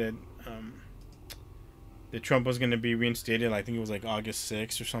was saying that that Trump was going to be reinstated. I think it was like August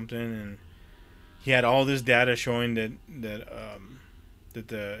 6th or something, and he had all this data showing that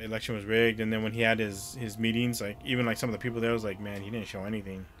the election was rigged. And then when he had his meetings, like even like some of the people there was like, man, he didn't show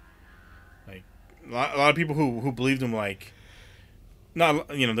anything. Like a lot of people who believed him, like, not,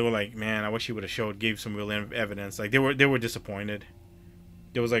 they were like, man, I wish he would have gave some real evidence. Like they were disappointed.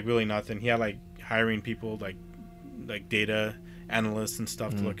 There was like really nothing. He had like hiring people like data analysts and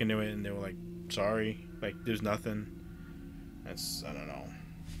stuff to look into it, and they were like, sorry, like there's nothing. That's, I don't know.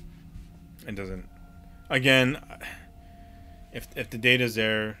 It doesn't. Again, if the data's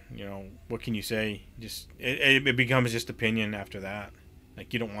there, what can you say? Just it becomes just opinion after that.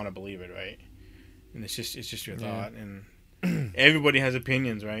 Like you don't want to believe it, right? And it's just your thought, and everybody has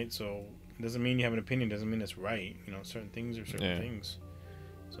opinions, right? So it doesn't mean you have an opinion. Doesn't mean it's right. Certain things are certain things.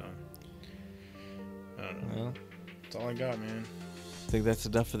 So I don't know. Well, That's all I got, man. I think that's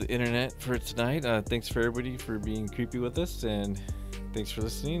enough for the internet for tonight. Thanks for everybody for being creepy with us, and thanks for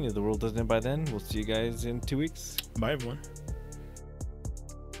listening. If the world doesn't end by then, we'll see you guys in 2 weeks. Bye, everyone.